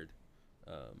acquired,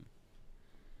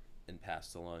 and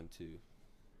passed along to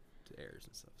heirs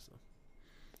and stuff. So.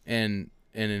 And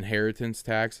inheritance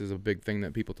tax is a big thing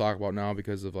that people talk about now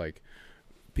because of like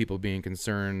people being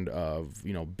concerned of,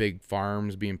 big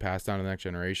farms being passed down to the next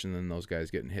generation, and those guys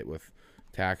getting hit with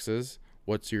taxes.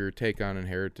 What's your take on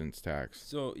inheritance tax?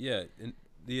 So yeah,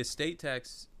 the estate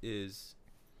tax is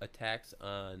a tax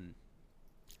on,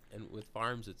 and with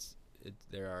farms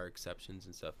there are exceptions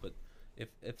and stuff. But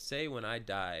if say when I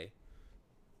die,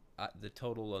 the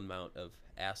total amount of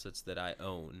assets that I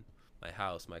own, my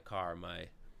house, my car,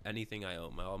 anything I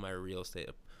own, all my real estate,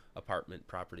 apartment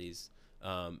properties,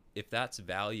 if that's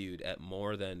valued at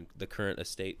more than the current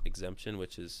estate exemption,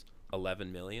 which is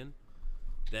 $11 million,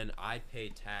 then I pay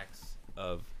tax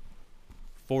of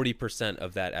 40%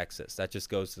 of that excess. That just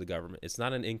goes to the government. It's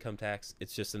not an income tax.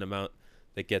 It's just an amount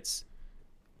that gets,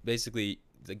 basically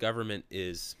the government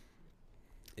is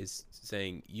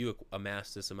saying you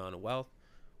amass this amount of wealth.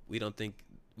 We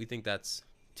think that's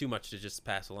too much to just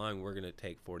pass along. We're going to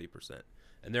take 40%.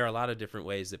 And there are a lot of different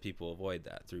ways that people avoid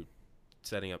that, through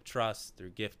setting up trusts,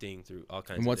 through gifting, through all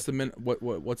kinds And what's of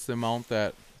what's the amount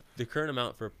that the current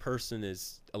amount for a person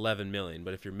is 11 million,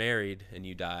 but if you're married and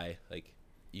you die, like,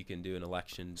 you can do an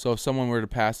election. So if someone were to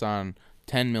pass on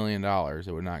 $10 million,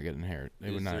 it would not get inherited.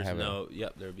 It would not There's have no,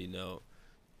 yep, there'd be no.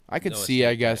 I could no see,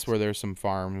 I estate guess, tax. where there's some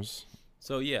farms.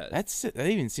 So yeah, That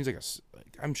even seems like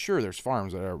I'm sure there's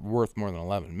farms that are worth more than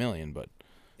 11 million, but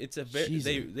it's a very.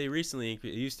 Jesus. They recently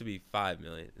increased. It used to be 5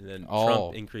 million, and then Oh.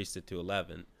 Trump increased it to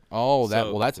 11.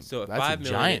 that's so a at that's a 5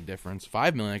 million, giant difference.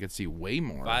 5 million, I could see way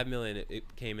more. 5 million,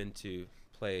 it came into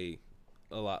play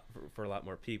a lot for a lot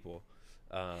more people.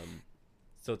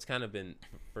 So it's kind of been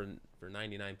for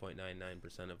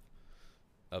 99.99%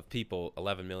 of people,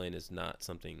 11 million is not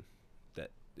something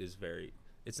that is very.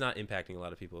 It's not impacting a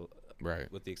lot of people,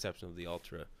 Right. with the exception of the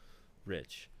ultra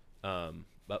rich.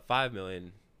 But 5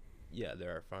 million, yeah,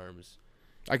 there are farms,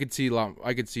 I could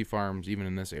see farms even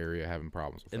in this area having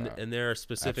problems with that. and there are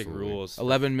specific Absolutely. rules.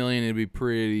 11 million, it'd be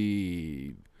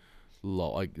pretty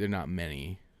low. Like, they're not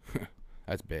many.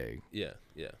 That's big. Yeah,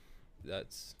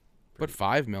 that's. But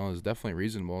 5 million is definitely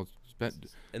reasonable.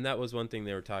 And that was one thing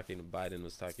Biden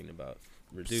was talking about,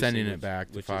 reducing, Sending it back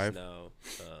to which 5. is now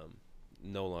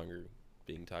no longer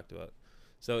being talked about.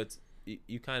 So it's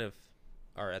you kind of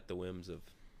are at the whims of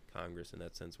Congress in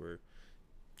that sense, where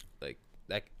like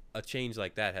that a change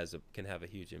like that can have a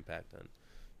huge impact on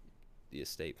the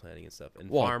estate planning and stuff. And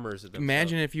farmers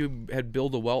Imagine if you had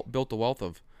built a wealth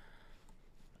of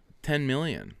 10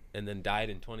 million. and then died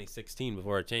in 2016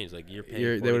 before it changed. Like, you're paying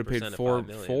 40% They would have paid of $4 $5 million.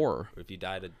 million. Or if you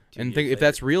died at 2 And years think if later.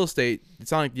 that's real estate,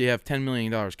 it's not like you have $10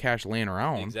 million cash laying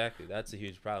around. Exactly. That's a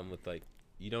huge problem with, like,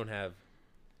 you don't have.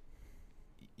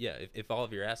 Yeah, if all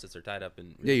of your assets are tied up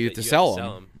in. Yeah, you have to estate, sell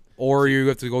them. Or you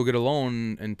have to go get a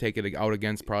loan and take it out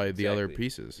against probably the other Exactly.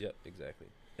 pieces. Yep, exactly.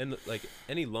 And like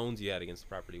any loans you had against the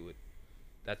property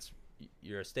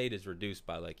your estate is reduced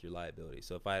by like your liability.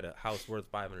 So if I had a house worth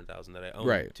 500,000 that I own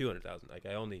Right. 200,000, like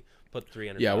I only put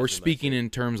 300,000. Yeah, we're in my speaking estate. in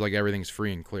terms like everything's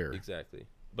free and clear. Exactly.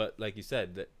 But like you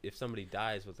said, that if somebody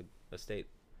dies with a estate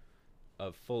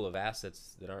full of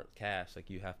assets that aren't cash, like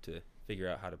you have to figure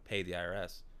out how to pay the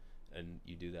IRS, and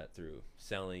you do that through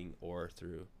selling or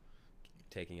through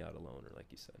taking out a loan, or like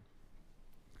you said.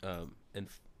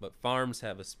 But farms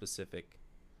have a specific.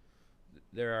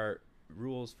 There are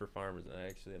rules for farmers, and I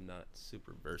actually am not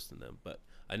super versed in them, but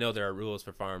I know there are rules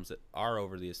for farms that are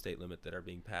over the estate limit that are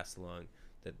being passed along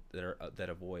that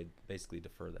avoid, basically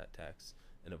defer that tax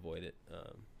and avoid it.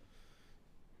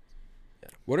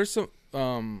 What are some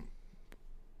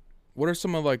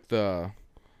of like the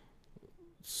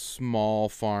small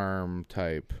farm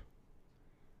type,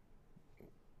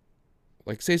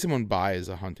 like say someone buys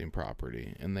a hunting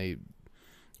property and they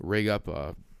rig up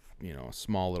a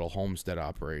small little homestead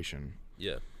operation.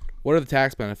 Yeah. What are the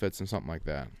tax benefits and something like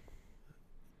that?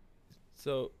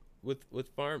 So with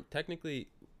farm, technically,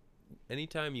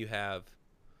 anytime you have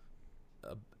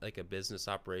a business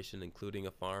operation, including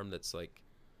a farm that's like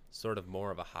sort of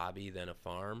more of a hobby than a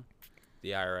farm,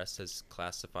 the IRS has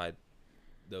classified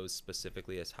those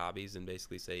specifically as hobbies and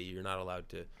basically say you're not allowed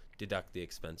to deduct the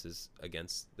expenses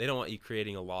against. They don't want you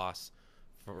creating a loss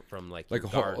from like a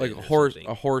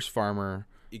horse farmer.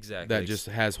 Exactly. That just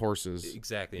has horses.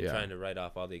 Exactly. And trying to write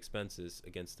off all the expenses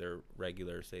against their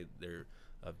regular, say they're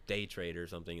a day trade or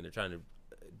something, and they're trying to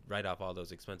write off all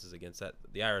those expenses against that.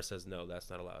 The IRS says no, that's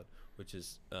not allowed. Which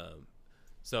is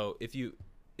so if you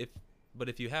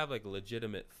have like a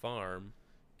legitimate farm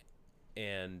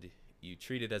and you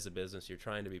treat it as a business, you're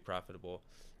trying to be profitable.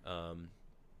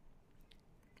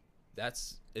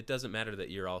 It doesn't matter that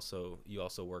you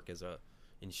also work as a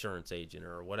insurance agent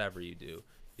or whatever you do.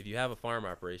 If you have a farm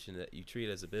operation that you treat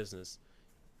as a business,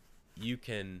 you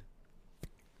can,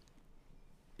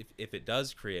 if it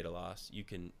does create a loss, you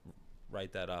can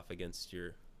write that off against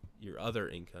your other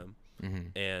income.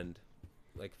 Mm-hmm. And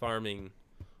like farming,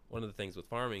 one of the things with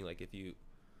farming, like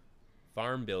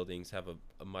farm buildings have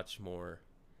a much more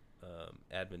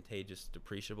advantageous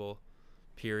depreciable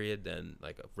period than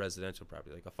like a residential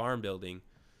property. Like a farm building,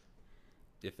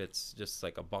 if it's just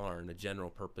like a barn, a general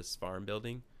purpose farm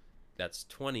building, that's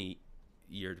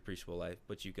 20-year depreciable life,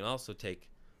 but you can also take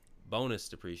bonus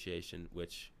depreciation,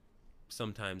 which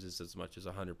sometimes is as much as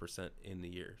 100% in the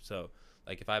year. So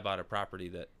like if I bought a property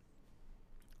that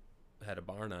had a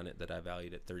barn on it that I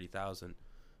valued at $30,000,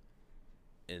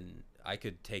 and I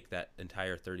could take that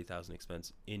entire $30,000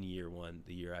 expense in year one,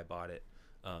 the year I bought it,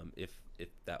 if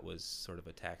that was sort of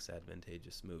a tax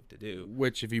advantageous move to do.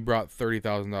 Which, if you brought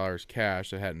 $30,000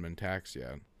 cash that hadn't been taxed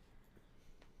yet.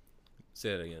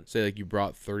 Say that again. Say like you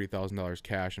brought $30,000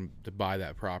 cash to buy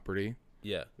that property.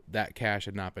 Yeah. That cash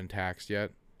had not been taxed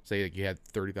yet. Say like you had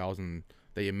 $30,000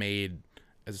 that you made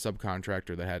as a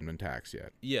subcontractor that hadn't been taxed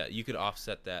yet. Yeah, you could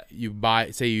offset that. You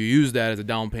use that as a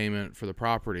down payment for the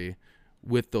property.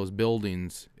 With those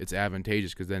buildings, it's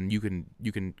advantageous because then you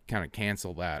can kind of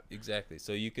cancel that. Exactly.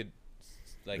 So you could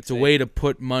it's a way to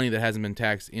put money that hasn't been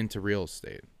taxed into real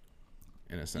estate,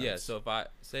 in a sense. Yeah. So if I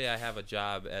have a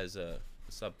job as a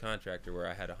subcontractor where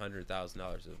I had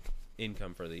 $100,000 of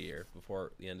income for the year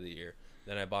before the end of the year,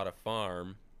 then I bought a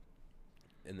farm,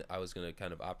 and I was going to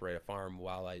kind of operate a farm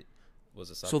while I was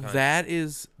a subcontractor. So that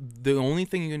is the only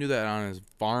thing you can do that on is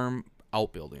farm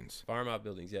outbuildings. Farm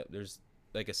outbuildings. Yeah. There's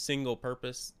like a single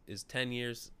purpose is 10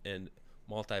 years and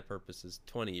multi-purpose is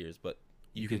 20 years, but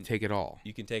you can take it all.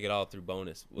 You can take it all through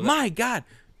bonus. Well, My God,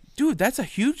 dude, that's a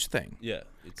huge thing. Yeah.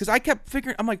 Because I kept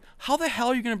figuring, I'm like, how the hell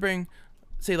are you going to bring,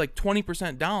 say, like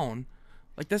 20% down?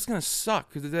 Like, that's going to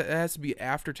suck because it has to be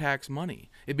after-tax money.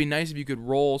 It'd be nice if you could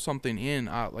roll something in,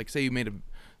 like say you made a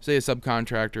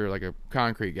subcontractor, like a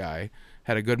concrete guy,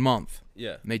 had a good month.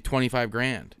 Yeah. Made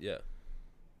 $25,000. Yeah.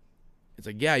 It's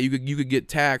like, yeah, you could get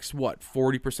taxed, what,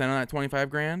 40% on that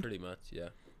 $25,000? Pretty much, yeah.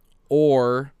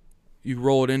 Or you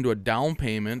roll it into a down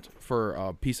payment for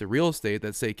a piece of real estate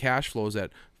that, say, cash flows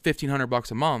at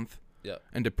 $1,500 a month. Yeah.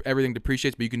 And everything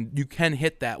depreciates, but you can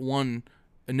hit that one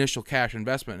initial cash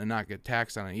investment and not get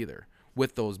taxed on it either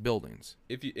with those buildings.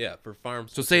 For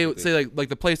farms. So say like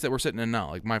the place that we're sitting in now,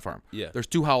 like my farm. Yeah. There's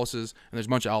 2 houses and there's a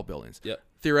bunch of outbuildings. Yeah.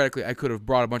 Theoretically, I could have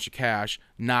brought a bunch of cash,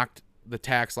 knocked the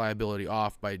tax liability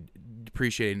off by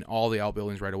depreciating all the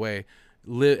outbuildings right away,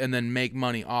 and then make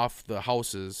money off the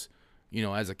houses,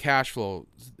 as a cash flow,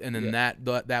 and then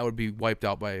that would be wiped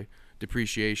out by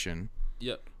depreciation.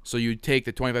 Yep. So you take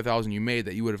the $25,000 you made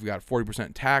that you would have got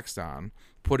 40% taxed on,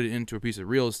 put it into a piece of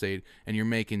real estate, and you're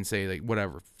making, say, like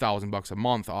whatever, $1,000 a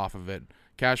month off of it,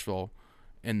 cash flow,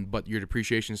 but your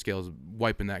depreciation scale is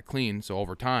wiping that clean. So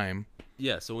over time.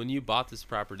 Yeah. So when you bought this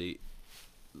property,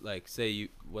 like say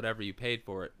whatever you paid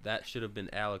for it, that should have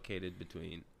been allocated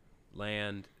between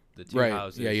land the two Right.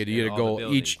 houses. Yeah, you and had to all go the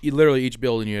buildings. literally each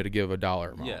building you had to give a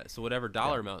dollar amount. Yeah, so whatever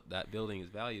dollar amount that building is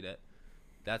valued at,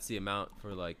 that's the amount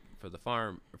for the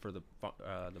farm, for the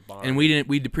barn. And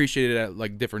we depreciated at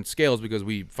like different scales because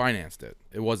we financed it.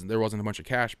 There wasn't a bunch of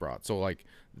cash brought, so like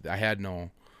I had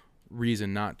no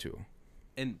reason not to.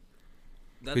 And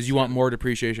Because you want more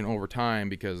depreciation over time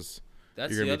because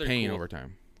that's you're the gonna be other paying over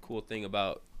time. cool thing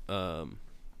about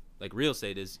like real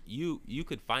estate is you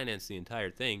could finance the entire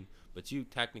thing, but you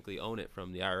technically own it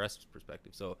from the IRS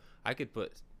perspective. So I could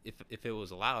put, if it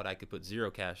was allowed, I could put zero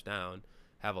cash down,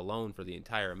 have a loan for the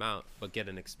entire amount, but get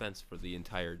an expense for the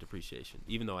entire depreciation,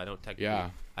 even though I don't technically. Yeah.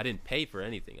 I didn't pay for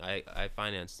anything. I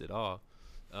financed it all.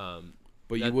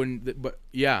 But you wouldn't. But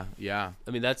yeah.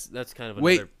 I mean, that's kind of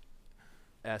Wait. another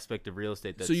aspect of real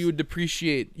estate. That's, So you would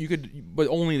depreciate. You could, but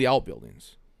only the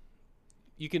outbuildings.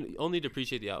 you can only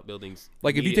depreciate the outbuildings.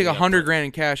 Like if you take immediately $100 upfront, grand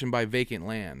in cash and buy vacant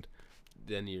land,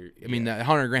 then you're. I mean that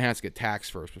 $100 grand has to get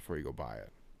taxed first before you go buy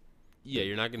it. Yeah,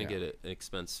 you're not going to get an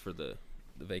expense for the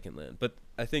vacant land. But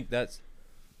I think that's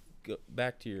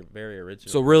back to your very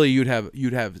original. So really, you'd have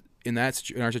in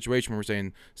our situation where we're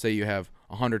saying, say you have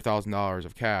 $100,000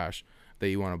 of cash that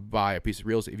you want to buy a piece of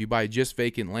real estate. If you buy just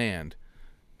vacant land,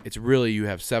 it's really you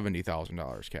have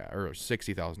 $70,000 cash or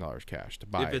 $60,000 cash to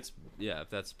buy. if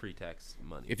that's pre-tax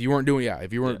money. If you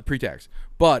weren't pre-tax.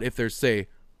 But if there's say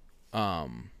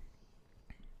it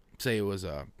was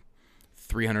a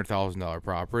 $300,000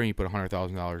 property and you put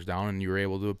 $100,000 down and you were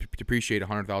able to depreciate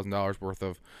 $100,000 worth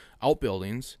of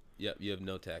outbuildings. Yep, you have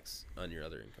no tax on your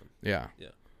other income. Yeah. Yeah.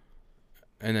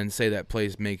 And then say that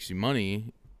place makes you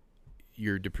money,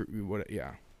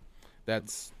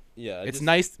 that's Yeah, it's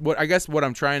nice. What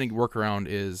I'm trying to work around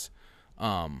is,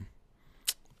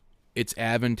 it's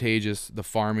advantageous. The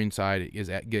farming side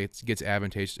gets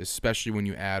advantageous, especially when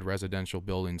you add residential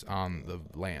buildings on the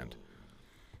land.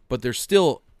 But there's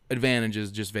still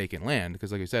advantages just vacant land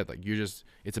because, like I said, like it's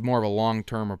more of a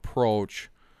long-term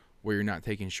approach where you're not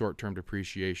taking short-term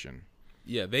depreciation.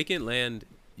 Yeah, vacant land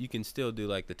you can still do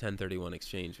like the 1031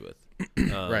 exchange with.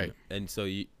 Right. And so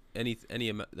any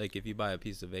amount, like if you buy a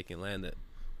piece of vacant land that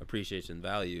appreciates in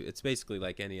value, it's basically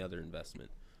like any other investment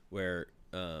where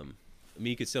I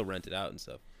mean you could still rent it out and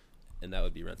stuff, and that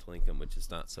would be rental income, which is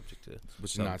not subject to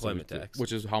employment tax.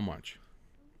 Which is how much?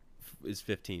 Is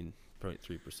 15.3%.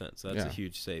 So that's a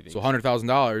huge savings. So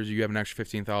 $100,000, you have an extra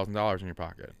 $15,000 in your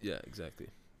pocket. Yeah, exactly.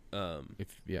 And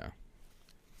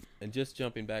just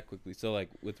jumping back quickly, so like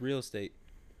with real estate,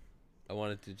 I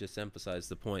wanted to just emphasize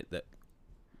the point that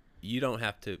you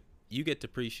get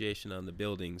depreciation on the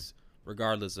buildings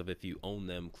regardless of if you own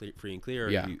them free and clear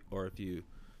or if you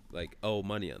like owe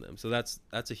money on them. So that's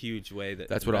a huge way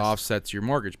that's what offsets your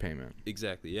mortgage payment.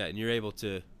 Exactly. Yeah, and you're able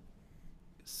to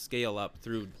scale up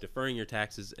through deferring your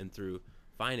taxes and through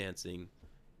financing.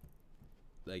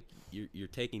 Like you're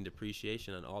taking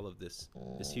depreciation on all of this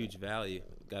huge value.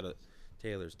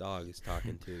 Taylor's dog is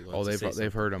talking to.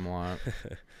 They've heard him a lot.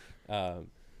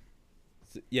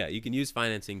 So yeah, you can use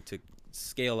financing to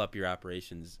scale up your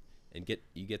operations and get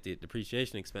the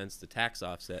depreciation expense, the tax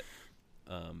offset,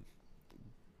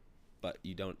 but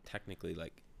you don't technically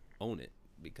like own it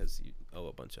because you owe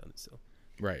a bunch on it still.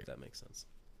 Right. If that makes sense.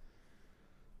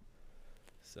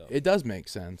 So it does make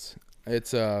sense.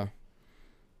 It's there's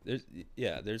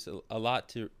a lot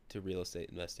to real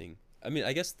estate investing. I mean,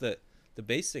 I guess the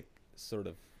basic sort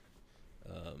of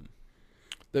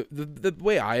the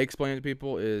way I explain it to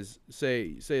people is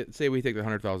say we take the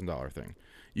 $100,000 thing.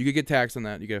 You could get taxed on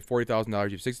that. You get $40,000. You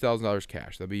have $60,000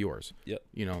 cash. That'd be yours. Yep.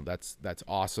 You know, that's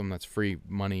awesome. That's free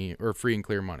money or free and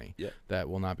clear money. Yep. That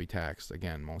will not be taxed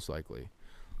again, most likely.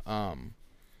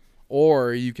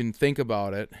 Or you can think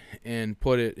about it and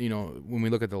put it, you know, when we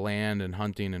look at the land and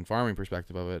hunting and farming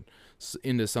perspective of it,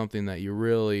 into something that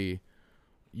you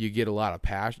get a lot of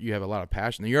passion. You have a lot of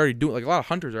passion. You're already doing, like a lot of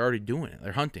hunters are already doing it.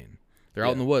 They're hunting. They're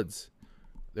out in the woods.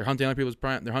 They're hunting other people's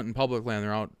they're hunting public land.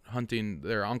 They're out hunting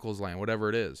their uncle's land, whatever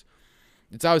it is.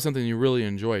 It's always something you really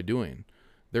enjoy doing.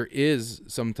 There is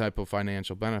some type of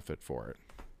financial benefit for it.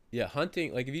 Yeah,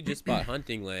 hunting, like if you just bought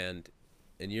hunting land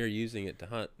and you're using it to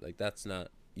hunt, like that's not,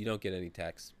 you don't get any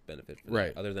tax benefit for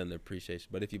that other than the appreciation.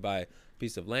 But if you buy a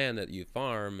piece of land that you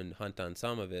farm and hunt on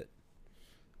some of it,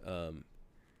 and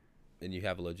you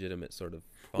have a legitimate sort of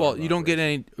you don't get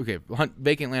any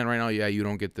vacant land right now. Yeah, you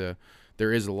don't get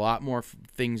there is a lot more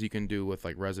things you can do with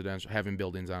like residential, having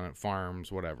buildings on it,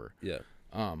 farms, whatever. Yeah.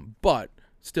 But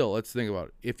still, let's think about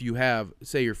it. If you have,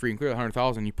 say, you're free and clear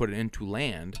 $100,000, you put it into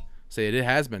land, say it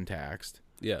has been taxed.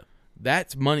 Yeah.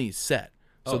 That's money set.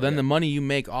 So then the money you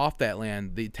make off that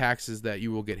land, the taxes that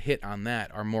you will get hit on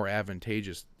that are more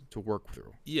advantageous to work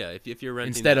through. Yeah, if you're renting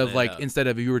Instead that of land like out. instead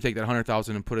of if you were to take that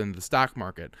 100,000 and put it into the stock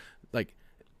market, like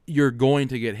you're going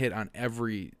to get hit on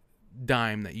every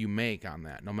dime that you make on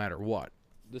that, no matter what.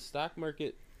 The stock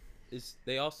market is,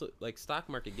 they also, like, stock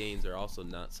market gains are also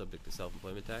not subject to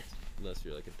self-employment tax unless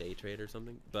you're like a day trader or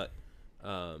something. But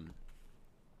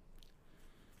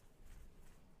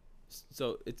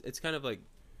so it's kind of like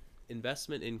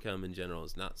investment income in general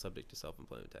is not subject to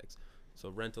self-employment tax. So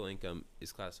rental income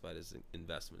is classified as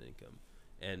investment income,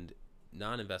 and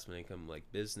non-investment income like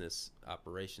business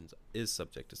operations is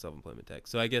subject to self-employment tax.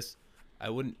 So I guess I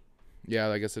wouldn't. Yeah,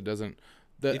 I guess it doesn't.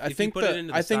 If I you think put it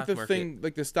into the stock market- thing,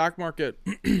 like the stock market,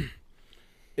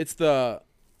 it's the.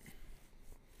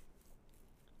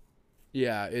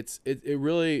 Yeah, it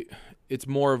really, it's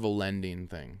more of a lending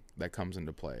thing that comes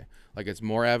into play. Like it's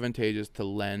more advantageous to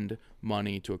lend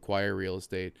money to acquire real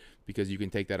estate because you can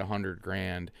take that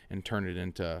 $100,000 and turn it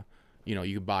into, you know,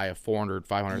 you could buy a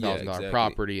 $400,000-$500,000 Yeah, exactly.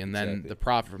 property, and then Exactly. the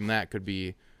profit from that could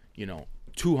be, you know,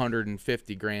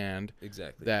 $250,000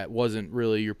 Exactly. that wasn't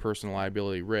really your personal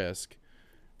liability risk,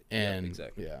 and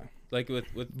exactly. yeah. Like with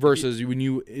Versus when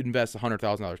you invest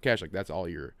 $100,000 cash, like that's all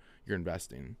you're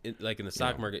investing. like in the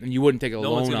stock know, market, and you wouldn't take a no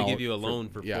loan one's going out to give you a loan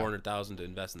for yeah. $400,000 to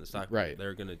invest in the stock market. Right.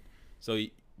 They're going to. So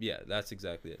yeah, that's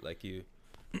exactly it. Like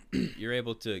you're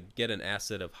able to get an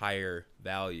asset of higher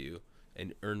value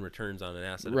and earn returns on an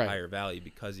asset Right. of higher value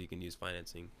because you can use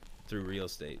financing through real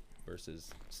estate versus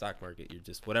stock market. You're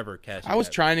just whatever cash. I was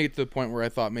trying to get to the point where I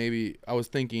thought maybe I was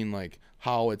thinking like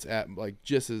how it's at like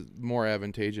just as more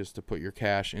advantageous to put your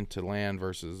cash into land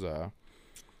versus a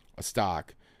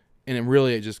stock, and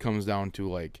it just comes down to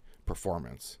like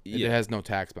performance. Yeah. It has no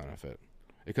tax benefit.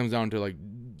 It comes down to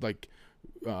like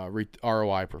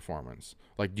ROI performance.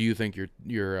 Like, do you think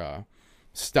your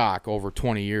stock over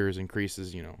 20 years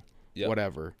increases? You know, Yep.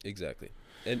 whatever. Exactly.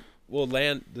 And well,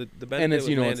 land the benefit. And it's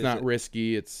with land it's is not that-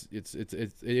 risky.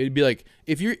 It'd be like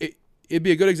it'd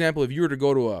be a good example if you were to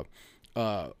go to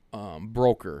a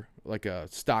broker, like a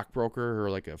stockbroker or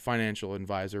like a financial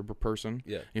advisor person.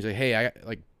 Yeah. And you say, hey, I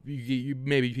like you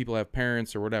maybe people have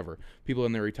parents or whatever, people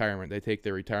in their retirement, they take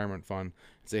their retirement fund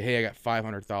and say, hey, I got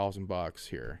 $500,000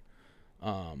 here.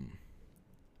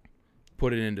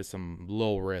 Put it into some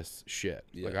low risk shit.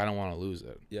 Yeah. Like I don't want to lose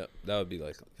it. Yeah, that would be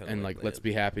like kind And of like let's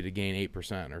be happy to gain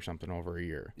 8% or something over a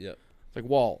year. Yeah, It's like,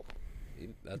 well,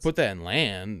 that's put that in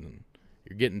land, and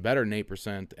you're getting better than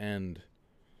 8%,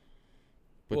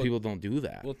 but Well- people don't do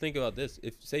that. Well, think about this.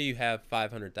 If say you have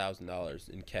 $500,000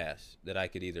 in cash that I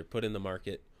could either put in the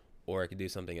market or I could do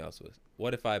something else with.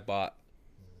 What if I bought?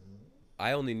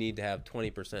 I only need to have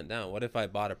 20% down. What if I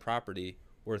bought a property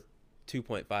worth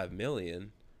 $2.5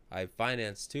 million? I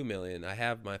financed $2 million. I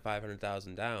have my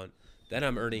 $500,000 down. Then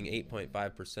I'm earning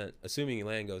 8.5%. Assuming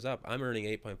land goes up, I'm earning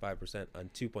 8.5% on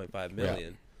 $2.5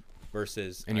 million.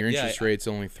 Versus and your interest rate's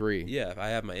only 3%. Yeah, if I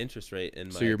have my interest rate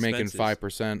and my So you're making expenses,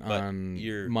 5% but on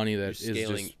you're- money you're that is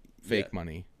scaling- just fake yeah,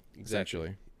 money, exactly.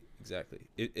 essentially. Exactly.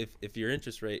 If your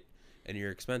interest rate and your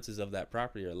expenses of that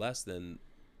property are less than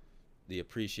the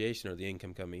appreciation or the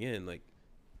income coming in, like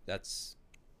that's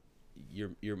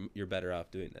you're better off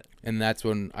doing that. And that's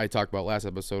when I talked about last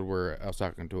episode where I was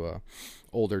talking to a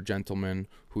older gentleman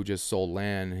who just sold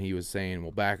land, and he was saying,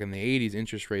 well, back in the 80s,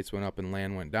 interest rates went up and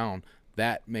land went down.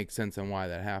 That makes sense on why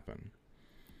that happened.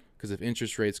 Because if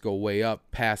interest rates go way up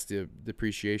past the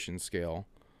depreciation scale,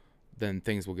 then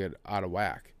things will get out of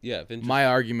whack. Yeah. If interest, My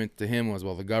argument to him was,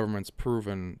 well, the government's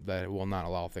proven that it will not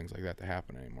allow things like that to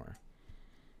happen anymore.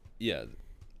 yeah.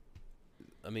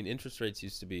 I mean, interest rates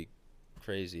used to be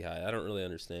crazy high. I don't really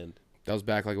understand. That was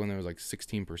back like when there was like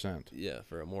 16%. Yeah,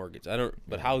 for a mortgage. I don't.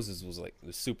 But houses was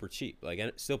super cheap. Like,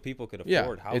 and still people could Yeah,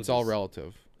 afford houses. it's all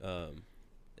relative. And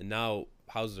now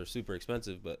houses are super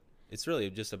expensive, but it's really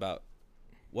just about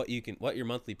what your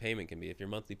monthly payment can be. If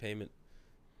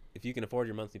you can afford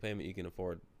your monthly payment, you can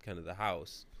afford kind of the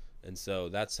house. And so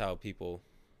that's how people,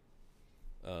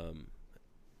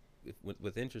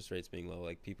 with interest rates being low,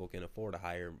 like people can afford a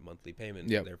higher monthly payment,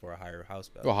 Yep. therefore a higher house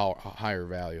value. Well, higher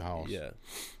value house. Yeah,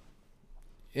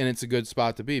 And it's a good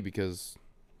spot to be because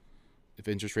if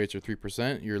interest rates are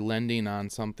 3%, you're lending on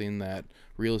something that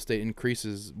real estate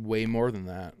increases way more than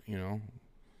that,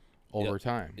 over Yep.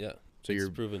 time. yeah. So It's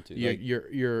you're proven to.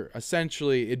 you're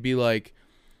essentially, it'd be like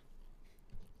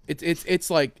it's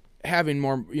like having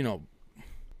more,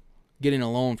 getting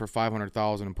a loan for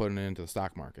 $500,000 and putting it into the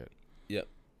stock market. Yep.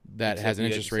 That Except has an you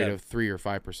interest just rate have- of 3 or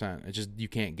 5%. It's just you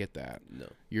can't get that. No.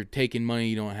 You're taking money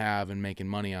you don't have and making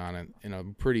money on it in a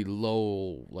pretty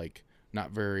low, like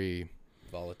not very.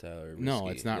 Volatile. Or No, risky,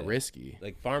 it's not yeah. risky.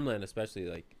 Like farmland, especially,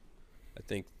 like I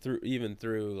think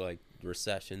through like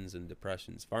recessions and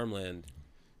depressions, farmland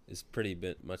is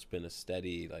much been a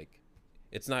steady, like,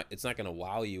 it's not going to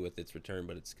wow you with its return,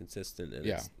 but it's consistent and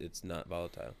it's not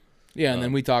volatile. Yeah, and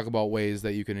then we talk about ways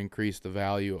that you can increase the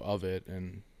value of it,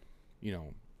 and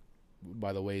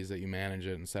by the ways that you manage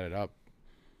it and set it up.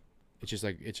 It's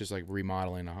just like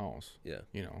remodeling a house. Yeah.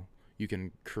 You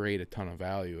can create a ton of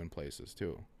value in places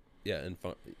too. Yeah, and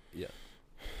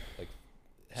like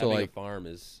having a farm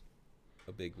is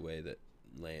a big way that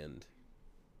land,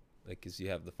 like, because you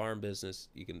have the farm business,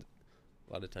 you can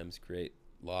a lot of times create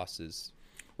losses.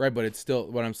 Right, but it's still,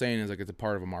 what I'm saying is, like, it's a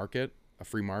part of a market, a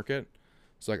free market.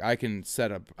 So, like, I can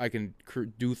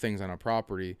do things on a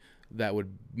property that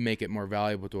would make it more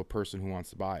valuable to a person who wants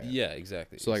to buy it. Yeah,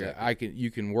 exactly. So, like,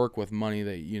 you can work with money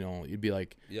that, it'd be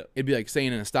like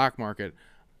saying in a stock market,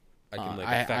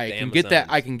 I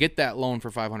can get that loan for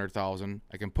 $500,000.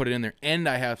 I can put it in there, and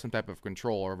I have some type of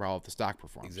control over how the stock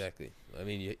performs. Exactly. I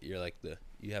mean, you're like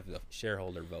you have the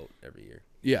shareholder vote every year.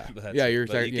 Yeah, you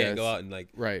can't go out and, like,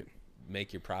 right,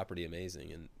 make your property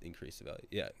amazing and increase the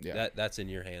value. Yeah. That's in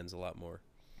your hands a lot more.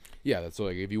 Yeah, that's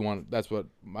like, if you want. That's what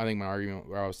I think my argument,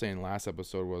 where I was saying last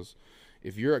episode, was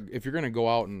if you're gonna go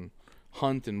out and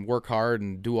hunt and work hard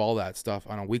and do all that stuff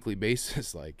on a weekly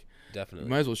basis, like, definitely, you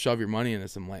might as well shove your money into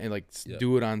some land, like,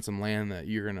 do it on some land that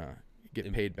you're gonna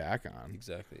get paid back on.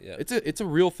 Exactly. Yeah. It's a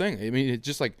real thing. I mean, it's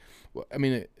just like,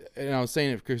 and I was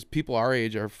saying it because people our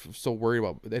age are so worried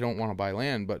about, they don't want to buy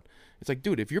land, but it's like,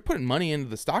 dude, if you're putting money into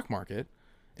the stock market,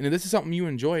 and if this is something you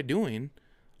enjoy doing,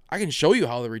 I can show you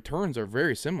how the returns are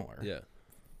very similar. Yeah.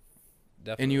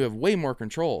 Definitely. And you have way more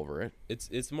control over it.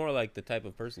 It's more like the type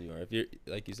of person you are. If you're,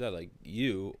 like you said, like,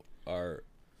 you are.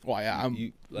 Well, yeah,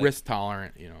 I'm risk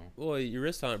tolerant, Well, you're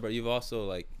risk tolerant, but you've also,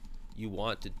 like, you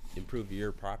want to improve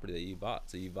your property that you bought.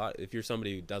 So if you're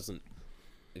somebody who doesn't,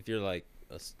 if you're like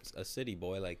a city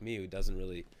boy like me who doesn't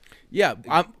really. Yeah,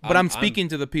 I'm speaking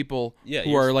to the people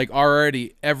who are, like,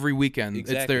 already every weekend.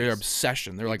 Exactly. It's their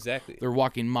obsession. They're like, they're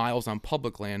walking miles on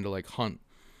public land to, like, hunt.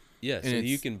 Yeah, so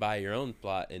you can buy your own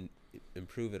plot and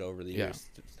improve it over the years,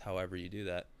 however you do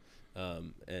that,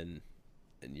 and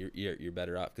you're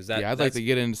better off, because that. Yeah, I'd like to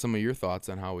get into some of your thoughts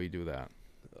on how we do that.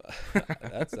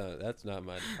 That's not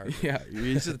my department. Yeah,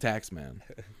 you're just a tax man.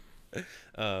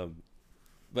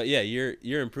 But yeah, you're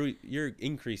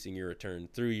increasing your return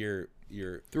through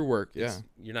through work. Yeah,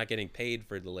 you're not getting paid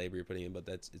for the labor you're putting in, but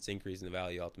it's increasing the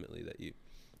value ultimately that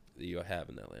you have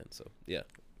in that land. So yeah,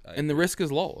 and the risk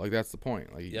is low. Like, that's the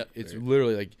point. Like, it's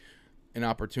literally like an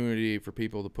opportunity for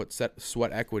people to put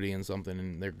sweat equity in something,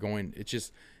 and they're going. It's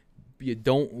just, you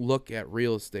don't look at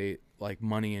real estate like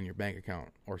money in your bank account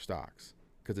or stocks,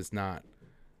 because it's not.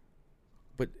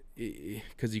 But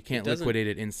because you can't liquidate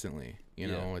it instantly,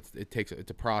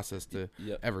 it's a process to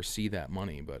ever see that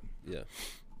money. But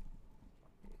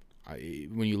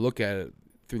when you look at it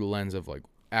through the lens of, like,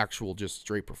 actual just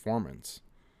straight performance,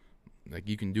 like,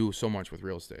 you can do so much with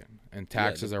real estate, and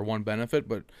taxes are one benefit.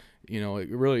 But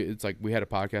it's like, we had a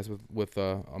podcast with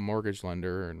a mortgage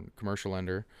lender and commercial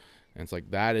lender, and it's like,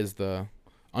 that is the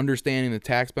understanding the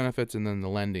tax benefits, and then the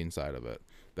lending side of it.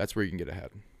 That's where you can get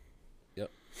ahead. Yep.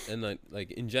 And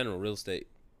like in general, real estate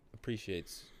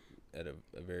appreciates at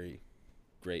a very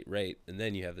great rate, and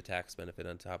then you have the tax benefit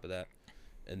on top of that,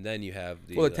 and then you have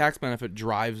the tax benefit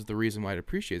drives the reason why it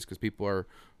appreciates, because people are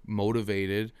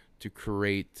motivated to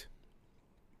create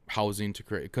housing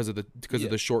because of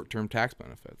the short-term tax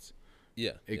benefits.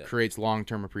 Yeah. It creates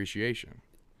long-term appreciation,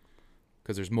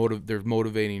 because there's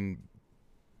motivating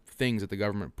things that the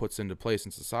government puts into place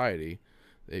in society.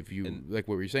 If you like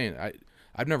what you're saying,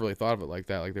 I've never really thought of it like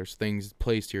that. Like, there's things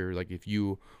placed here, like, if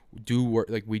you do work,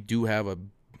 like, we do have a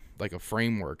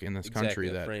framework in this country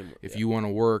that if you want to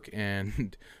work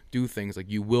and do things, like,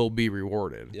 you will be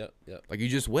rewarded. Yeah. Like, you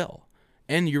just will,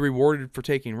 and you're rewarded for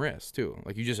taking risks too.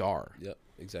 Like, you just are. Yep.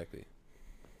 Exactly.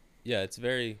 Yeah, it's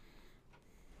very.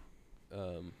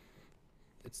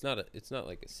 It's not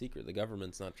like a secret. The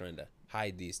government's not trying to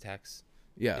hide these tax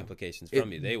implications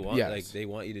from you. They want they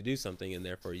want you to do something, and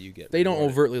therefore you get. They don't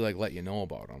overtly, like, let you know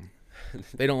about them.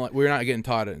 They don't. We're not getting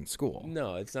taught it in school.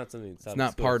 No, it's not something. It's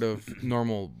not part of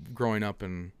normal growing up,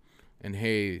 and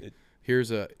hey,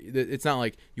 it's not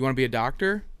like, you want to be a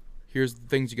doctor. Here's the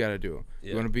things you got to do.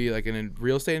 You want to be, like, a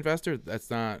real estate investor.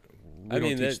 That's not. We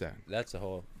don't teach that. That's a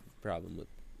whole problem with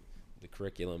the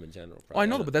curriculum in general. Oh, I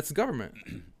know, but that's the government.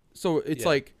 So it's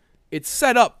like, it's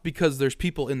set up because there's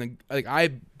people in the, like,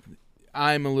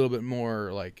 I'm a little bit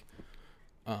more, like,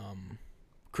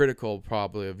 critical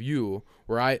probably of you,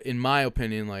 where in my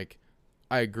opinion, like,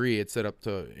 I agree it's set up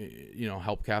to,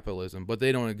 help capitalism, but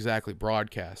they don't exactly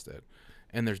broadcast it.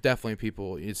 And there's definitely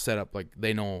people, it's set up like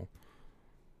they know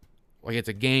like it's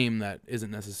a game that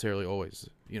isn't necessarily always,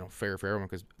 fair for everyone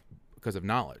because of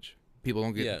knowledge. People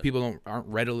don't get aren't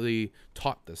readily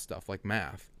taught this stuff like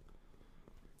math.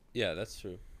 Yeah, that's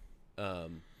true.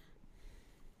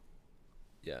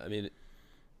 Yeah, I mean,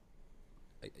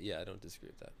 I don't disagree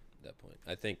with that point.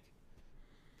 I think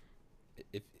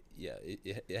it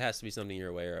has to be something you're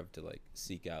aware of to like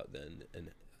seek out then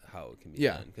and how it can be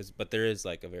done. But there is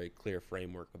like a very clear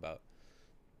framework about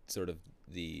sort of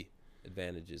the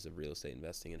advantages of real estate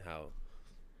investing and how,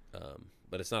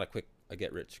 but it's not a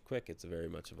get rich quick. It's a very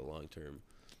much of a long term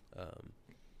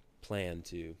plan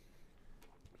to.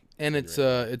 And it's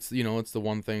it's the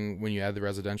one thing when you add the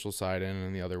residential side in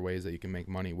and the other ways that you can make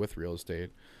money with real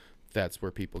estate, that's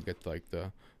where people get like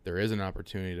there is an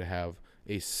opportunity to have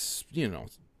a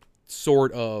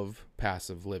sort of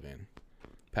passive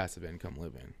income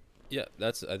living. Yeah,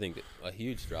 that's I think a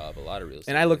huge draw of a lot of real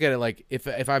estate. And I look at it like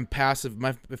if I'm passive,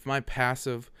 if my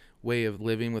passive way of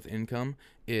living with income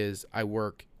is I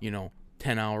work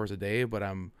 10 hours a day, but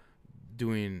I'm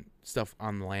doing stuff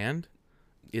on the land.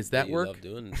 Is that work? Love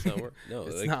doing? It's not work. No,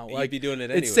 it's like, not you'd like be doing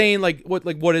it anyway. It's saying like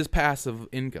what is passive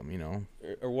income,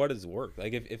 or what is work?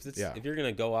 Like if you're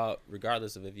gonna go out,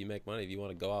 regardless of if you make money, if you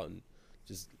want to go out and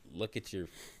just look at your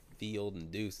field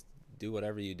and do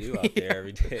whatever you do out there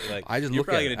every day, like I just you're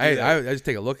look at it. I just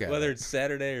take a look at whether it. it's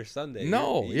Saturday or Sunday.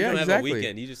 No, you don't have exactly. a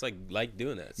weekend. You just like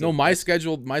doing that. So No, my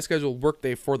scheduled work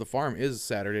day for the farm is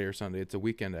Saturday or Sunday. It's a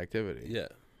weekend activity. Yeah,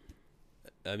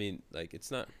 I mean, like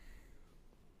it's not.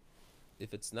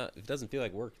 If it doesn't feel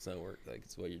like work, it's not work. Like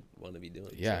it's what you want to be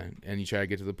doing. Yeah, so, and you try to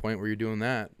get to the point where you're doing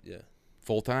that. Yeah.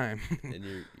 Full time. And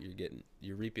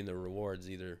you're reaping the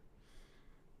rewards either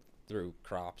through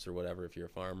crops or whatever if you're a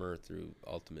farmer, or through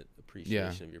ultimate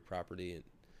appreciation of your property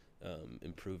and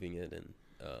improving it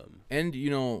and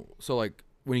so like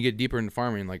when you get deeper into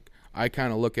farming, like I'd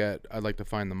like to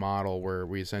find the model where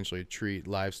we essentially treat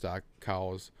livestock,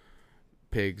 cows,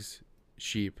 pigs,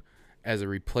 sheep as a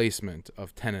replacement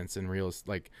of tenants in real estate,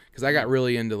 like because I got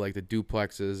really into like the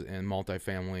duplexes and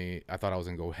multifamily. I thought I was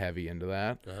gonna go heavy into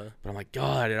that, but I'm like,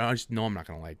 God, I just know I'm not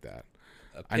gonna like that.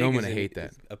 I know I'm gonna hate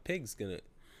that. A pig's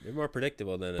they're more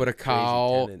predictable than a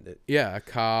cow. A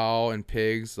cow and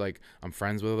pigs. Like I'm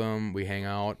friends with them. We hang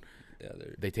out. Yeah,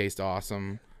 they taste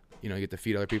awesome. You get to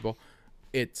feed other people.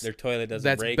 Their toilet doesn't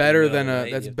that's break. Better than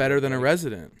a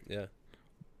resident. Yeah.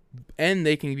 And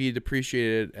they can be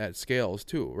depreciated at scales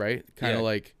too, right? Kind of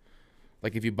like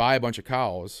if you buy a bunch of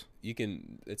cows, you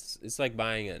can. It's like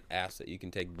buying an asset. You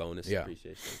can take bonus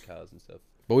depreciation of cows and stuff.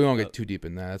 But we won't get too deep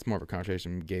in that. That's more of a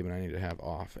conversation Gabe and I need to have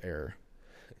off air.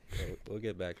 We'll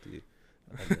get back to you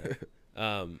on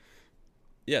that.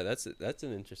 Yeah, that's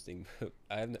an interesting.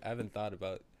 I haven't thought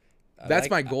about. That's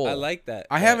my goal. I like that.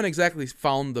 I haven't exactly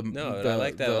found I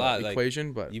like that a lot. Equation,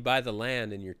 like, but you buy the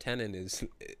land and your tenant is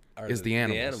the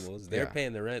animals. They're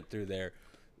paying the rent through their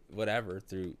whatever,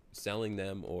 through selling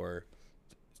them or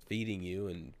feeding you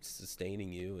and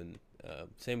sustaining you, and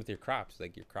same with your crops.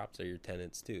 Like your crops are your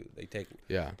tenants too. They take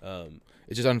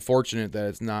it's just unfortunate that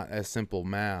it's not as simple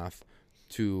math.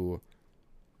 The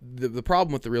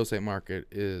problem with the real estate market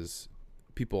is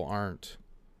people aren't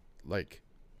like.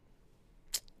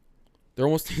 There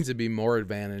almost needs to be more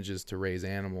advantages to raise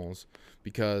animals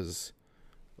because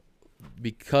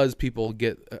people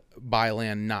buy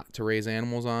land not to raise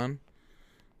animals on,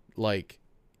 like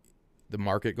the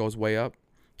market goes way up.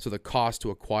 So the cost to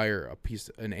acquire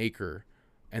an acre,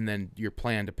 and then your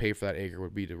plan to pay for that acre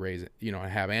would be to raise,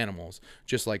 have animals.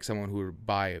 Just like someone who would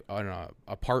buy an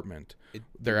apartment,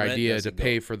 their idea to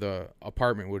pay for the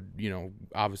apartment would,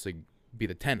 obviously be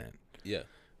the tenant. Yeah.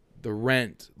 The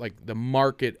rent, like the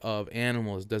market of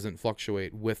animals, doesn't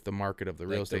fluctuate with the market of the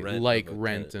real estate, like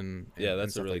rent and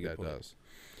that's stuff a really like good that point. does.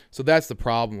 So that's the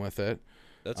problem with it.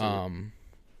 That's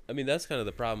that's kind of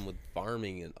the problem with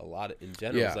farming and a lot in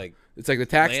general. Yeah. It's like the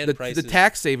tax, the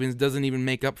tax savings doesn't even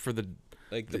make up for the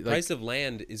price of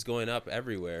land is going up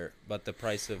everywhere, but the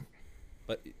price of,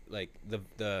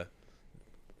 the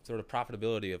sort of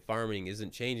profitability of farming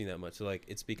isn't changing that much. So like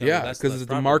it's becoming less because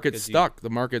the market's stuck. The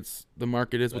market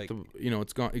is with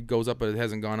it's gone. It goes up, but it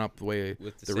hasn't gone up the way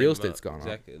the real estate's gone up.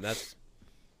 Exactly, and that's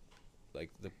like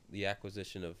the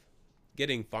acquisition of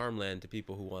getting farmland to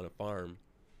people who want to farm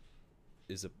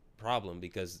is a problem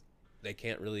because they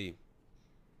can't really.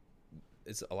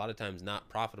 It's a lot of times not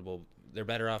profitable. They're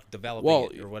better off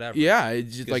developing it or whatever. Yeah,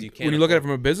 it's just like when you look at it from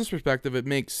a business perspective, it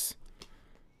makes.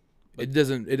 It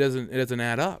doesn't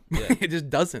add up. Yeah. It just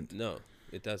doesn't. No,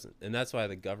 it doesn't. And that's why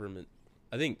the government,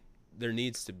 I think there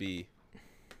needs to be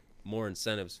more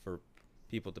incentives for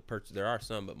people to purchase. There are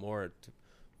some, but more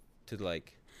to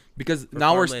like Because For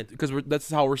now farmland. that's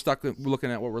how we're stuck. We're looking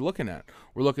at what we're looking at.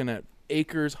 We're looking at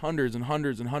acres, hundreds and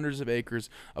hundreds and hundreds of acres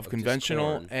of just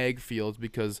conventional corn. ag fields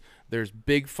because there's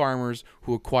big farmers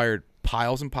who acquired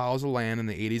piles and piles of land in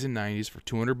the 80s and 90s for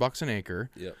 $200 an acre,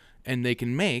 Yep. and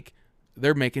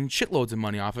they're making shitloads of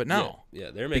money off it now.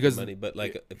 Yeah, they're making Because- money, but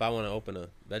like if I want to open a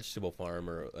vegetable farm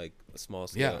or like a small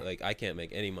scale, Yeah. like I can't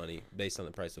make any money based on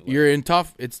the price of land. You're in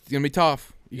tough. It's gonna be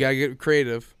tough. You gotta get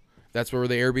creative. That's where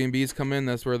the Airbnbs come in.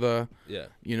 That's where the Yeah.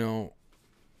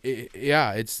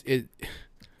 it.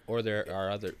 Or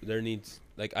there needs,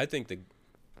 like, I think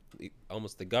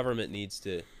almost the government needs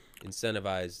to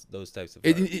incentivize those types of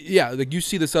farms. Like you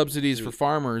see the subsidies for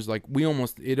farmers. Like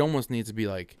it almost needs to be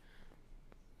like.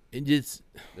 It's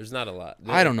There's not a lot.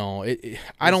 I don't know.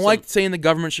 I don't like saying the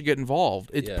government should get involved.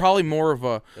 It's Yeah. probably more of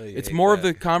a. Oh, you It's hate more of that.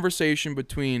 the conversation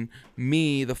between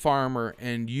me, the farmer,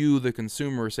 and you, the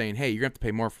consumer, saying, "Hey, you're gonna have to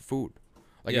pay more for food."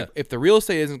 Like Yeah. if the real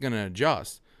estate isn't gonna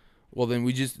adjust, well then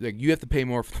we just you have to pay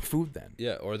more for the food then.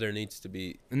 Yeah, or there needs to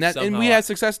be And we somehow- had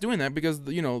success doing that because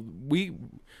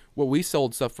what we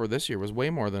sold stuff for this year was way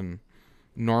more than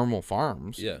normal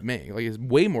farms make. Like it's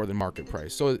way more than market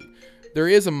price. So there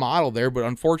is a model there, but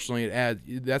unfortunately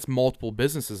that's multiple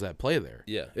businesses that play there.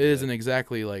 Yeah, It isn't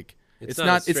exactly like It's it's not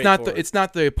not as it's not the straightforward. it's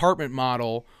not the apartment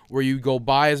model where you go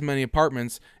buy as many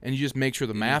apartments and you just make sure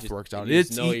the you math just- works out. You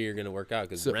just It's know you're going to work out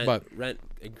because so- but- rent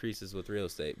increases with real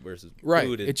estate versus right.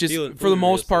 food. It just food for the and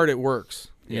real most part estate. it works.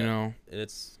 You Yeah. know. And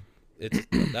it's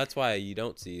that's why you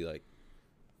don't see like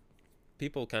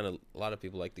a lot of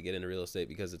people like to get into real estate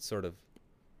because it's sort of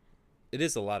it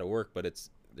is a lot of work, but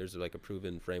there's like a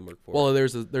proven framework for Well, it.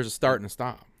 there's a start and a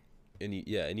stop. And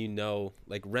you know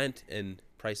like rent and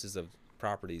prices of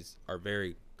properties are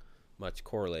very much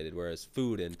correlated, whereas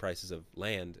food and prices of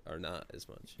land are not as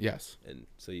much. Yes, And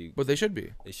so but they should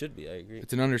be. they should be. I agree.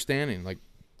 It's an understanding. Like,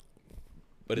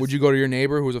 But would you go to your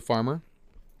neighbor who's a farmer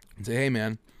and say, "Hey,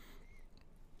 man,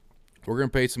 we're gonna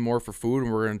pay some more for food,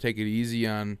 and we're gonna take it easy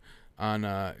on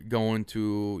going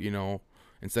to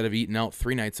instead of eating out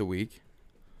 3 nights a week,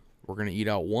 we're gonna eat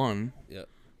out one. Yeah.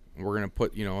 And we're gonna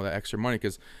put that extra money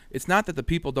because it's not that the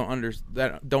people don't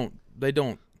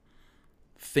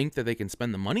think that they can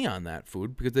spend the money on that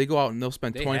food because they go out and they'll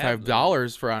spend They have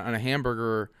 $25 on a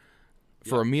hamburger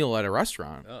for a meal at a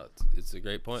restaurant. Oh, it's a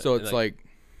great point. So And, it's like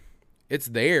it's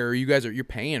there. You're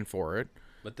paying for it.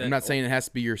 but then, I'm not saying it has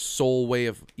to be your sole way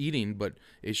of eating, but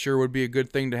it sure would be a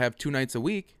good thing to have 2 nights a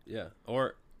week. Yeah,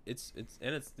 or it's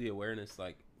the awareness,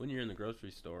 like when you're in the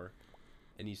grocery store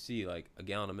and you see like a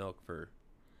gallon of milk for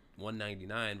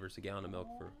 $1.99 versus a gallon of milk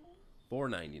for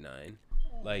 $4.99,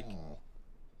 like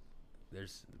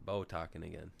there's Bo talking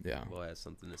again. Yeah. Bo has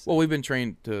something to say. Well, we've been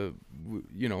trained to,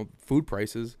 food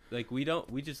prices. Like we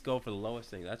just go for the lowest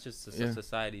thing. That's just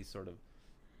society's sort of,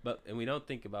 and we don't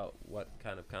think about what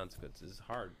kind of consequences. It's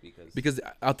hard because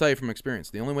I'll tell you from experience,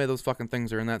 the only way those fucking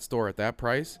things are in that store at that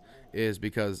price is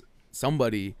because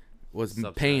somebody was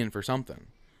paying for something.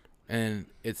 And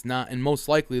it's not, and most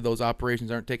likely those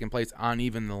operations aren't taking place on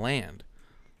even the land.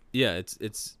 yeah,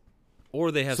 it's or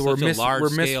they have So such we're a large we're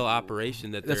scale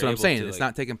operation that That's they're what I'm able saying. to, It's like-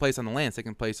 not taking place on the land. It's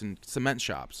taking place in cement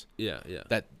shops yeah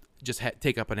that just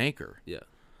take up an acre. yeah.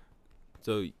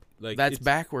 So like That's it's-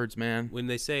 backwards, man. when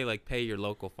they say like pay your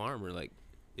local farmer, like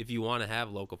if you want to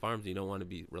have local farms, you don't want to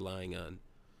be relying on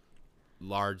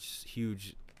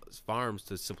huge farms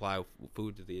to supply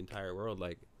food to the entire world.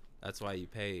 Like that's why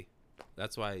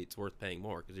it's worth paying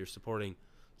more because you're supporting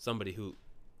somebody who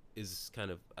is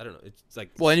kind of, I don't know, it's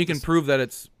like, Well, and you can prove that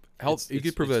it's health. it's- You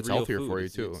can prove that it's real healthier food. for you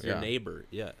It's- too. it's Yeah. your neighbor.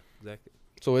 Yeah, exactly.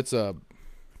 So it's a.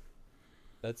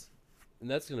 That's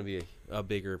going to be a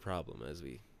bigger problem as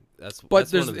we. But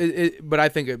that's one of the- but I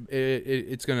think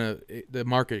it's gonna the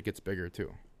market gets bigger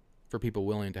too, for people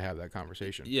willing to have that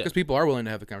conversation. Yeah. Because people are willing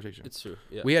to have the conversation. it's true.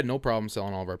 Yeah, We had no problem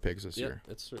selling all of our pigs this year.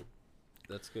 It's true.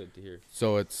 That's good to hear.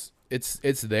 So it's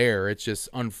there. It's just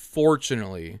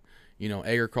unfortunately,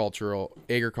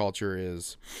 agriculture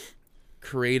is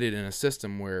created in a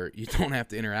system where you don't have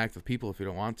to interact with people if you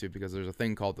don't want to, because there's a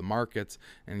thing called the markets,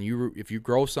 and if you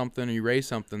grow something or you raise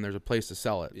something, there's a place to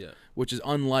sell it. Yeah. Which is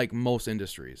unlike most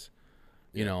industries.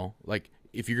 Like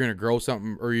if you're gonna grow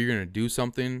something or you're gonna do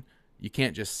something, you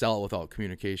can't just sell it without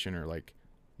communication, or like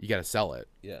you got to sell it.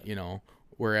 Yeah.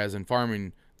 Whereas in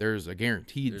farming, there's a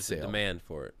guaranteed There's sale. a demand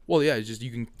for it. Well, yeah, it's just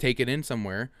you can take it in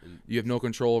somewhere. You have no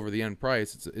control over the end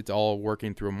price. It's all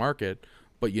working through a market,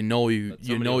 but you somebody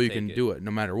will can take it. do it no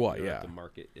matter what. You don't Yeah, have to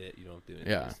market it. You don't have to do it.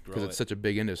 yeah, Just grow because it's it. such a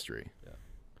big industry. Yeah.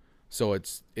 So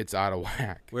it's out of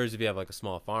whack. Whereas if you have like a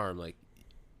small farm, like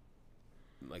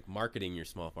marketing your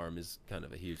small farm is kind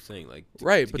of a huge thing. Like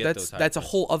Right, to but get those high that's a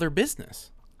prices. whole other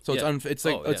business. So Yeah. it's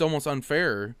like Oh, it's yeah. almost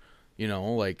unfair,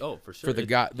 like Oh, for sure. for the It's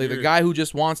guy the pure- guy who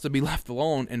just wants to be left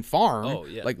alone and farm. Oh,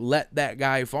 yeah. Like let that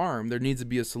guy farm. There needs to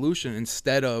be a solution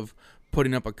instead of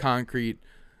putting up a concrete,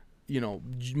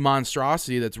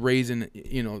 monstrosity that's raising.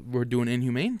 We're doing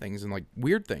inhumane things and like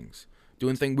weird things,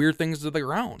 doing weird things to the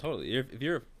ground. Totally. If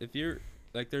you're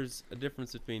like, there's a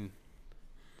difference between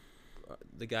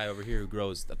the guy over here who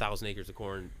grows 1,000 acres of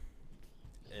corn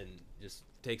and just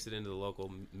takes it into the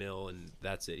local mill and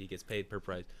that's it. He gets paid per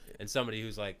price. And somebody who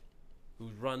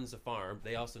runs a farm,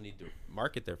 they also need to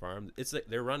market their farm. It's like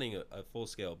they're running a full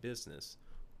scale business,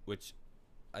 which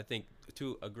I think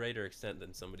to a greater extent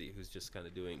than somebody who's just kind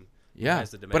of doing. Yeah,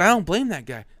 has the demand. but I don't blame that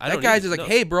guy. I That don't guy's either, just like,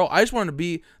 no. hey, bro, I just wanted to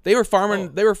be. They were farming.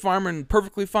 Oh. They were farming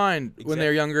perfectly fine when they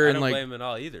were younger, I and don't like, blame him at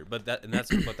all either. But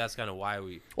that's kind of why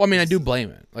we. well, I mean, I do blame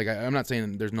it. Like, I'm not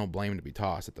saying there's no blame to be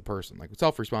tossed at the person. Like,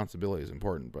 self responsibility is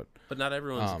important, but But not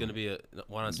everyone's going to be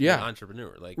want to be yeah. an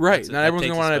entrepreneur. Like right, not that everyone's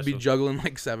takes gonna a want to be special- juggling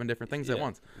like 7 different things at Yeah,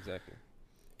 once, Exactly.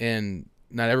 and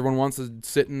not everyone wants to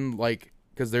sit and like,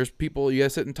 because there's people you gotta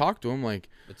sit and talk to them. Like,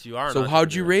 But you are. An so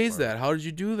how'd you entrepreneur raise farmer. that? How did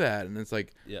you do that? And it's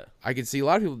like, Yeah. I can see a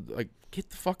lot of people like, get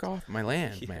the fuck off my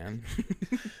land, man.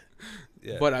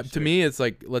 Yeah. But for to sure. me, it's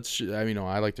like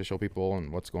I like to show people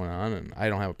and what's going on, and I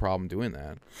don't have a problem doing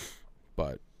that.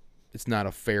 But it's not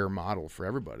a fair model for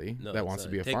everybody No, that it's wants to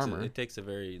not. be a It takes farmer. It takes a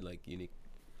very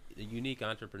unique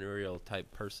entrepreneurial type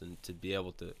person to be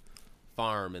able to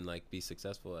farm and like be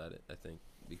successful at it. I think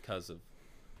because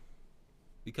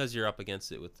you're up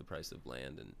against it with the price of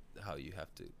land and how you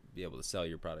have to be able to sell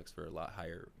your products for a lot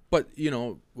higher. But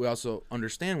we also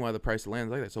understand why the price of land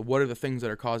is like that. So what are the things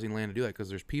that are causing land to do that? Because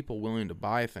there's people willing to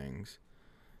buy things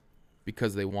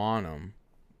because they want them,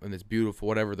 and it's beautiful.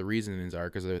 Whatever the reasonings are,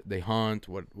 because they hunt,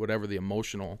 whatever the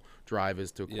emotional drive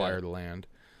is to acquire the land.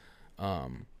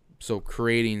 So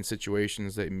creating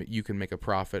situations that you can make a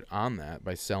profit on that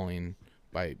by selling,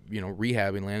 by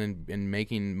rehabbing land and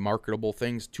making marketable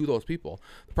things to those people.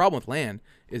 The problem with land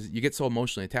is you get so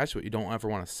emotionally attached to it, you don't ever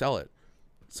want to sell it.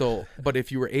 So, but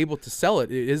if you were able to sell it,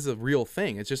 it is a real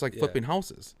thing. It's just like flipping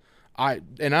houses.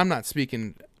 I'm not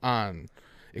speaking on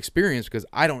experience because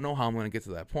I don't know how I'm going to get to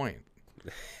that point.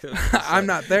 I'm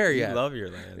not there yet. You love your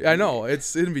land. I know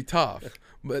it'd be tough.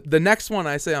 But the next one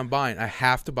I say I'm buying, I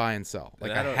have to buy and sell.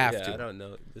 Like I have to. I don't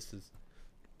know.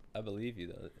 I believe you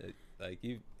though. Like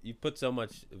you put so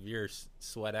much of your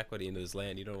sweat equity into this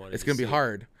land, you don't want to. It's gonna be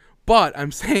hard. But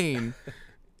I'm saying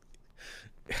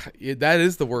that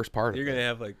is the worst part of You're it. gonna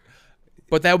have like.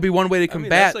 But that would be one way to I mean, combat.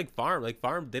 that's like farm. Like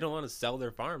farm, they don't want to sell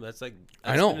their farm. That's like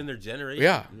I know. been in their generation.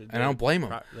 Yeah, and I don't blame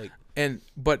them. Like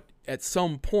But at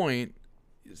some point,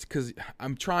 because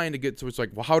I'm trying to get to, it's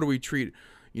like, well, how do we treat,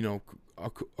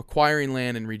 acquiring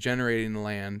land and regenerating the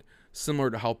land similar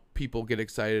to how people get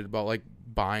excited about like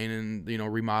buying and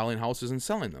remodeling houses and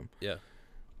selling them? yeah,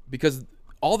 Because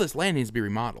all this land needs to be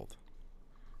remodeled.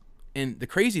 And the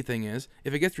crazy thing is,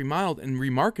 if it gets remodeled and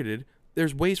remarketed,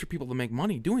 there's ways for people to make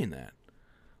money doing that.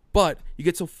 But you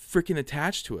get so freaking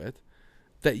attached to it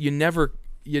that you never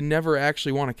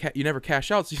actually want to you never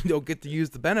cash out, so you don't get to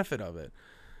use the benefit of it.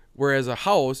 Whereas a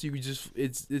house, you just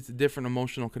it's a different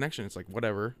emotional connection. It's like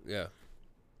whatever. yeah.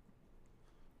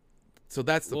 So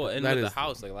that's the And that with is the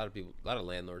house, like a lot of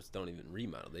landlords don't even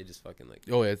remodel. They just fucking like.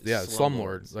 oh yeah,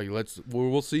 slumlords. Like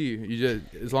we'll see. You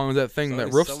just as long as that thing, As that long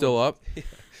as roof's still someone- up.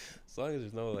 As long as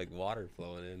there's no like water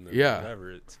flowing in or Yeah.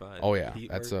 whatever, it's fine. Oh yeah, Heat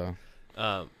that's work.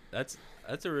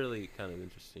 That's a really kind of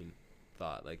interesting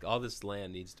thought. Like all this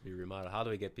land needs to be remodeled. How do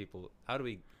we get people to how do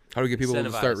we get people to incentivize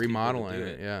start people to remodeling do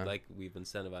it? Yeah. like we've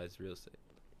incentivized real estate.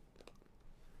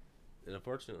 And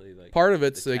unfortunately, like Part of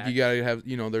it's the like you tax- gotta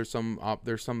have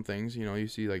there's some things you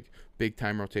see like big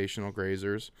time rotational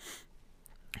grazers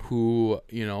who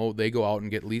they go out and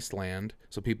get leased land,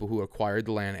 so people who acquired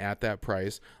the land at that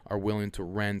price are willing to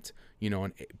rent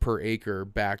an per acre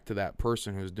back to that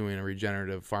person who's doing a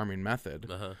regenerative farming method.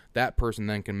 Uh-huh. That person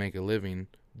then can make a living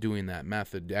doing that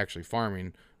method, actually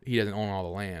farming. He doesn't own all the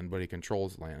land, but he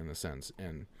controls the land in a sense,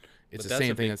 and it's But the that's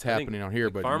same a thing big- that's I think, happening out here.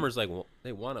 like, But farmers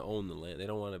they want to own the land. They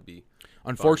don't want to be.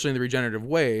 unfortunately, the regenerative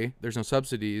way, there's no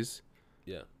subsidies.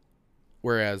 Yeah.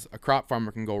 Whereas a crop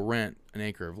farmer can go rent an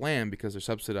acre of land because they're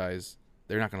subsidized.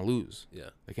 They're not going to lose.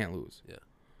 Yeah. They can't lose. Yeah.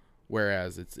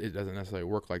 Whereas it doesn't necessarily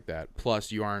work like that.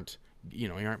 Plus, you aren't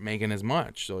making as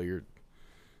much. So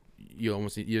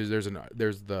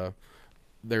there's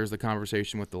the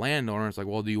conversation with the landowner. It's like,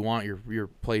 well, do you want your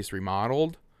place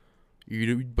remodeled?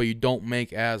 But you don't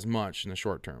make as much in the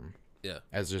short term. Yeah.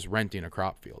 As just renting a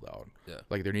crop field out. Yeah.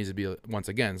 Like there needs to be once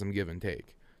again some give and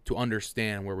take to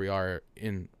understand where we are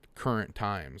in current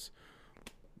times.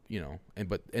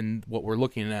 and what we're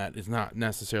looking at is not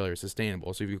necessarily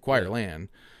sustainable. So if you acquire land,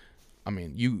 I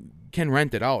mean, you can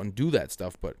rent it out and do that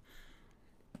stuff, but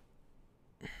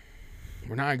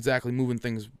we're not exactly moving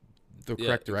things the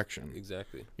correct direction.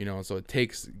 Exactly. So it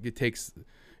takes.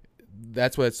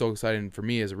 That's why it's so exciting for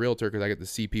me as a realtor, because I get to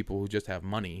see people who just have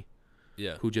money,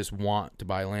 who just want to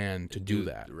buy land to do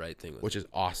that, the right thing, which is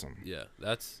awesome. Yeah,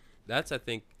 that's I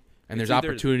think. And there's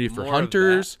opportunity for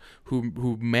hunters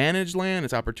who manage land.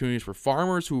 It's opportunities for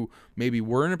farmers who maybe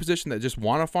were in a position that just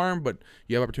want to farm, but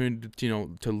you have opportunity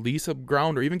to lease up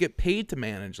ground or even get paid to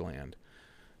manage land.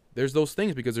 There's those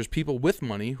things because there's people with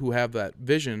money who have that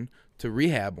vision to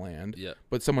rehab land,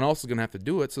 but someone else is going to have to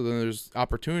do it. So then there's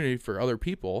opportunity for other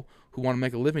people who want to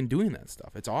make a living doing that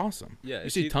stuff. It's awesome. Yeah, you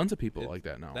see tons of people like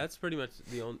that now. That's pretty much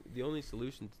the only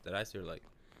solution that I see are like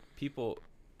people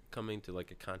coming to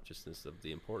like a consciousness of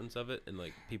the importance of it, and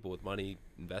like people with money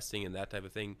investing in that type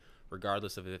of thing,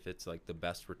 regardless of if it's like the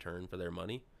best return for their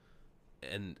money,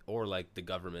 or like the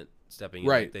government stepping in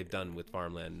like they've done with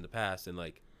farmland in the past, and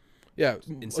like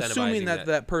assuming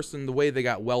that person, the way they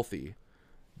got wealthy,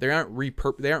 they aren't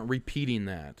repeating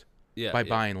that by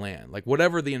buying land. Like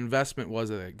whatever the investment was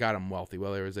that got them wealthy,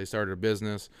 whether it was they started a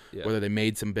business, whether they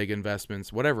made some big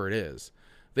investments, whatever it is.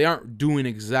 They aren't doing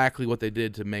exactly what they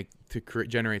did to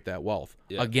generate that wealth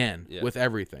again with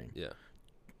everything.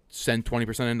 Send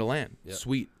 20% into land,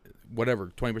 sweet,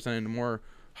 whatever, 20% into more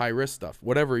high risk stuff,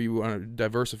 whatever you want to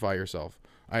diversify yourself.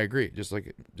 I agree.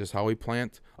 Just how we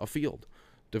plant a field,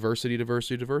 diversity.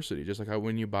 Just like how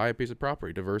when you buy a piece of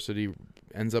property, diversity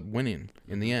ends up winning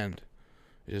in the end.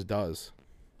 It just does.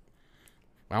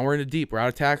 Now we're into deep. We're out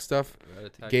of tax stuff.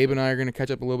 Gabe and I are going to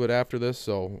catch up a little bit after this,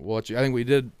 so we'll let you. I think we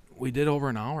did over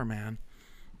an hour, man.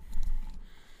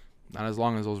 Not as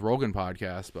long as those Rogan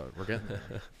podcasts, but we're getting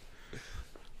there.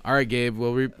 All right, Gabe.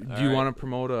 Well, do you want to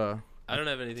promote a? I don't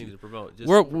have anything to promote. Just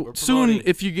we're soon,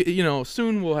 if you get,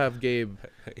 soon we'll have Gabe.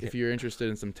 If you're interested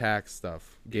in some tax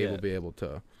stuff, Gabe will be able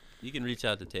to. You can reach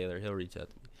out to Taylor. He'll reach out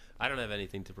to me. I don't have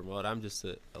anything to promote. I'm just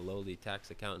a lowly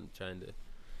tax accountant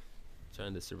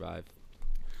trying to survive.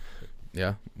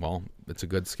 Yeah, well, it's a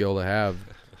good skill to have.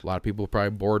 A lot of people are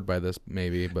probably bored by this,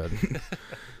 maybe, but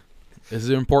this is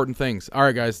important things. All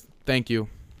right, guys. Thank you.